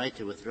the right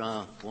to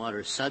withdraw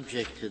water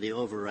subject to the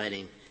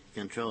overriding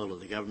control of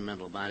the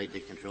governmental body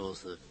that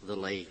controls the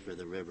lake or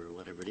the river or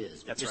whatever it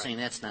is. That's You're right. saying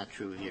that's not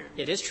true here.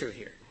 It is true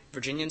here.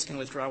 Virginians can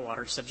withdraw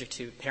water subject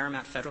to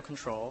paramount federal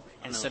control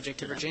and subject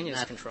to Virginia's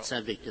not control.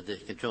 Subject to the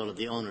control of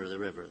the owner of the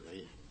river.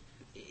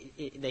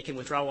 They can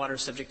withdraw water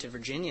subject to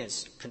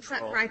Virginia's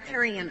control. But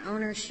riparian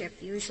ownership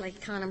usually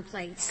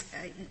contemplates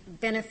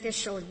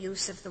beneficial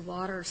use of the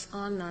waters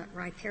on the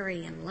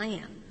riparian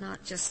land,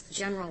 not just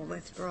general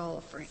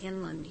withdrawal for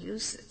inland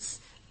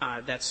uses.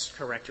 That's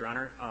correct, Your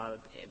Honor.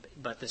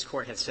 But this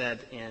Court has said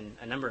in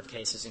a number of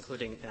cases,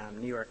 including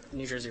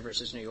New Jersey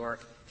versus New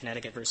York,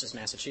 Connecticut versus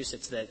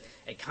Massachusetts, that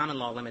a common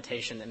law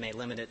limitation that may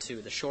limit it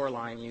to the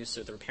shoreline use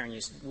or the riparian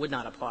use would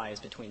not apply as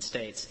between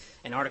states.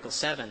 And Article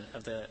 7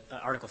 of the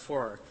Article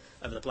 4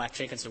 of the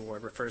Black-Jenkins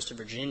Award refers to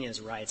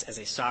Virginia's rights as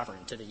a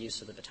sovereign to the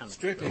use of the Potomac.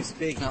 Strictly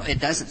speaking. No, it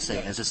doesn't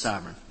say as a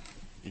sovereign.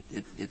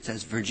 It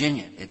says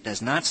Virginia. It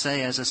does not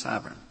say as a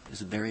sovereign.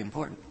 This is very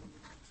important.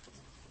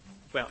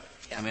 Well,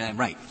 I mean, I'm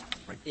right.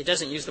 It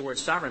doesn't use the word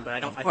sovereign,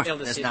 but I fail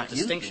to see the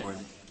distinction.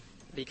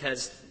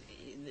 Because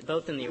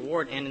both in the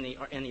award and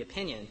in the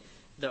opinion,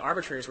 the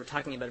arbitrators were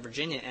talking about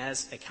Virginia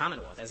as a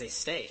commonwealth, as a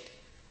state,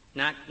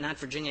 not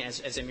Virginia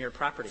as a mere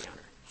property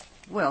owner.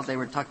 Well, they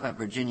were talking about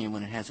Virginia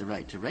when it has a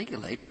right to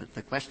regulate, but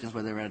the question is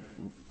whether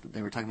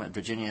they were talking about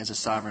Virginia as a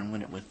sovereign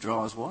when it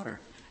withdraws water.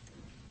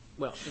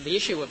 Well, the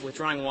issue of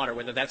withdrawing water,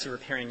 whether that's a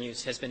riparian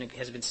use, has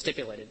been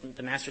stipulated.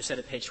 The master said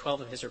at page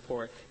 12 of his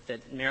report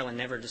that Maryland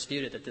never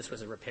disputed that this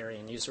was a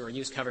riparian use or a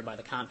use covered by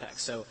the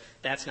compact. So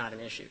that's not an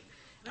issue.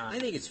 I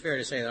think it's fair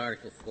to say that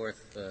Article 4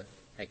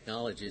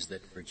 acknowledges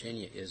that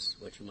Virginia is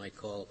what you might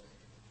call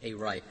a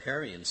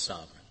riparian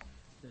sovereign.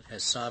 It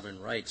has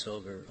sovereign rights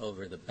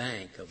over the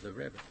bank of the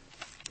river.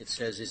 It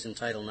says it's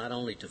entitled not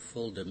only to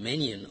full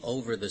dominion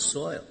over the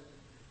soil,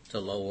 to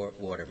low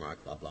water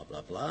mark, blah, blah,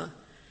 blah, blah,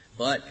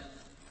 but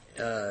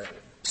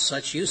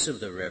such use of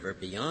the river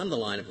beyond the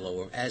line of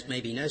lower as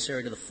may be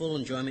necessary to the full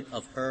enjoyment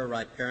of her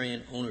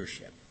riparian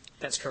ownership.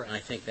 That's correct. And I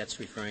think that's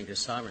referring to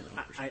sovereign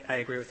ownership. I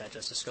agree with that,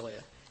 Justice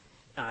Scalia.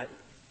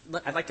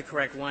 I'd like to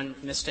correct one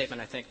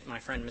misstatement I think my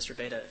friend Mr.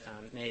 Beda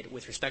made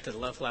with respect to the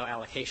low-flow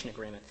allocation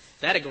agreement.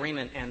 That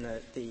agreement and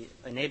the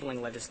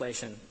enabling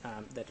legislation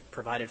that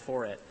provided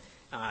for it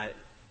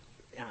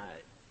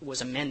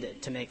was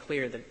amended to make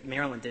clear that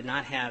Maryland did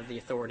not have the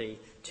authority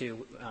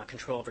to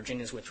control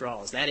Virginia's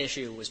withdrawals. That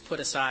issue was put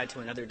aside to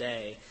another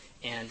day,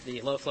 and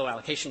the low-flow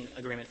allocation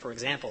agreement, for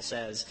example,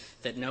 says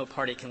that no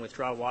party can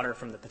withdraw water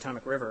from the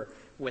Potomac River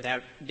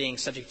without being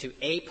subject to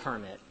a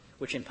permit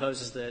which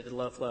imposes the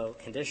low-flow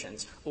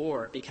conditions,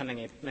 or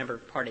becoming a member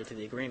party to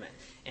the agreement.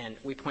 And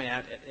we point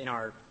out in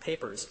our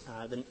papers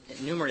the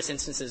numerous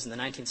instances in the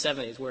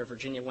 1970s where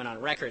Virginia went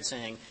on record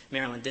saying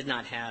Maryland did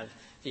not have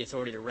the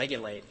authority to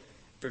regulate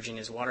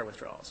Virginia's water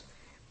withdrawals.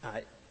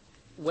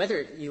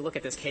 Whether you look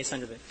at this case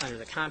under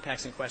the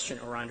compacts in question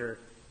or under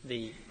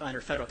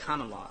federal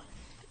common law,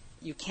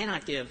 you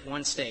cannot give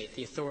one state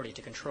the authority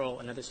to control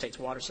another state's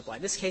water supply.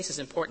 This case is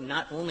important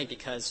not only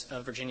because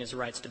of Virginia's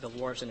rights to build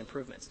wharves and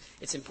improvements.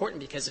 It's important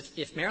because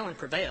if Maryland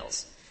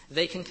prevails,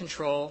 they can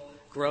control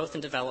growth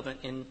and development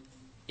in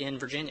in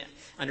Virginia.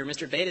 Under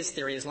Mr. Beta's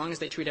theory, as long as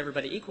they treat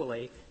everybody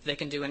equally, they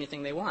can do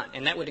anything they want.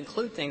 And that would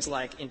include things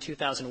like in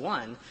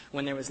 2001,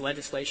 when there was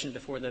legislation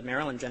before the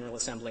Maryland General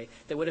Assembly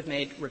that would have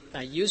made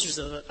users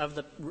of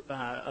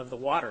the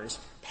waters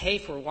pay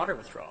for water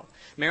withdrawal.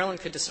 Maryland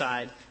could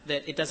decide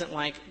that it doesn't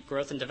like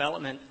growth and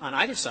development on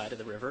either side of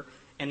the river,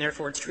 and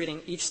therefore it's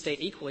treating each state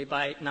equally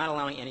by not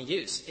allowing any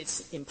use.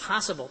 It's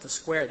impossible to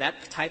square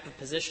that type of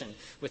position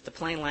with the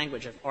plain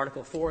language of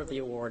Article 4 of the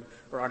award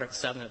or Article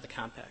 7 of the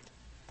compact.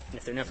 And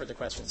if there are no further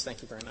questions,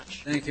 thank you very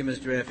much. Thank you,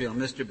 Mr. Affield.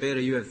 Mr.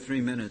 Beta, you have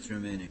 3 minutes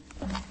remaining.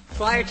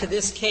 Prior to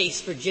this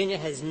case, Virginia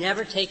has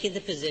never taken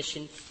the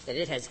position that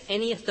it has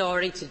any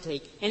authority to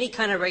take any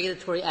kind of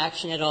regulatory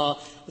action at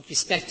all with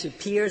respect to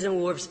piers and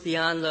wharves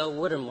beyond low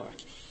water mark.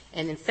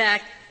 And in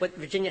fact, what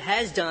Virginia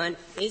has done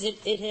is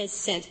it has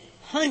sent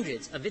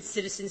hundreds of its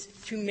citizens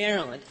to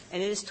Maryland,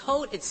 and it has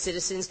told its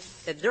citizens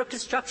that their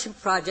construction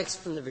projects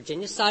from the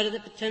Virginia side of the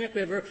Potomac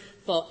River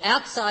fall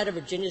outside of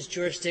Virginia's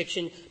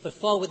jurisdiction but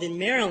fall within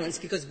Maryland's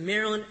because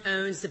Maryland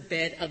owns the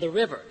bed of the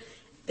river.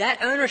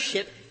 That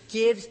ownership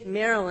gives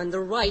Maryland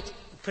the right,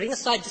 putting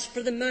aside just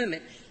for the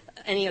moment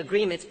any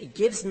agreements, it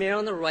gives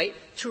Maryland the right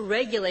to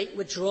regulate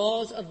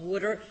withdrawals of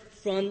water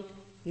from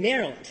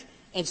Maryland.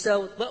 And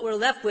so what we're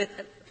left with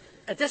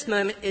at this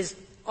moment is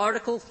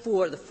Article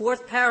 4, the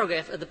 4th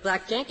paragraph of the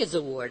Black-Jenkins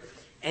Award,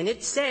 and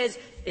it says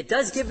it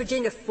does give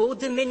Virginia full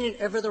dominion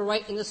over the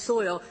right in the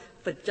soil,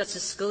 but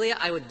Justice Scalia,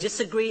 I would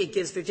disagree. It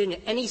gives Virginia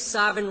any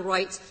sovereign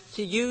rights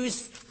to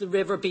use the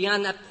river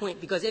beyond that point,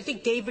 because if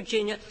it gave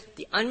Virginia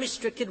the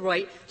unrestricted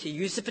right to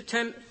use the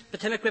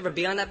Potomac River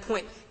beyond that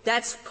point,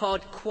 that's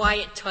called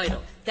quiet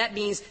title. That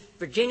means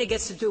Virginia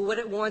gets to do what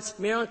it wants.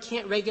 Maryland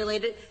can't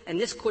regulate it. And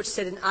this Court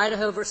said in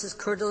Idaho versus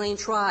Coeur d'Alene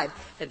Tribe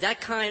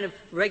that kind of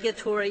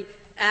regulatory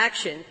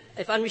action,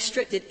 if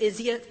unrestricted, is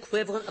the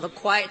equivalent of a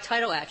quiet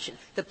title action.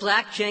 The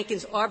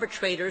Black-Jenkins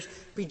arbitrators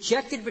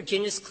rejected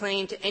Virginia's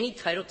claim to any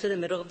title to the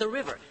middle of the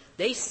river.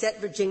 They set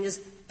Virginia's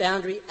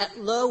boundary at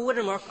low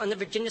watermark on the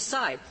Virginia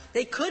side.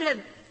 They could have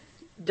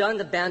done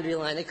the boundary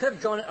line. They could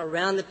have drawn it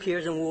around the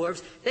piers and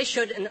wharves. They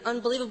showed an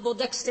unbelievable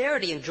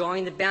dexterity in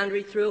drawing the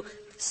boundary through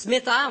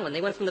Smith Island.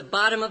 They went from the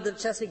bottom of the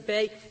Chesapeake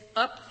Bay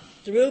up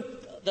through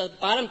the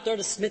bottom third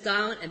of Smith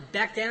Island and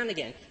back down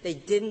again. They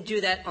didn't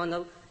do that on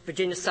the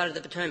Virginia side of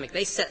the Potomac.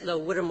 They set low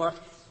watermark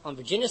on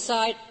Virginia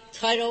side.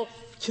 Title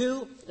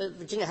II,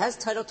 Virginia has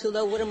Title II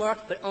low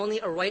watermark, but only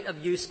a right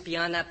of use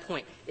beyond that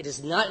point. It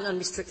is not an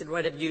unrestricted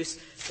right of use.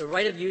 The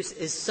right of use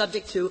is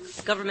subject to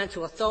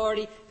governmental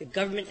authority. The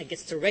government that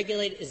gets to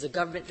regulate it is the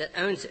government that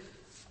owns it.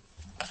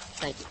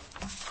 Thank you.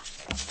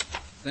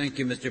 Thank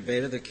you, Mr.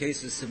 Beta. The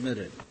case is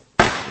submitted.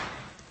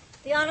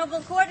 The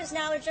Honorable Court is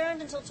now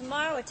adjourned until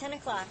tomorrow at 10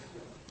 o'clock.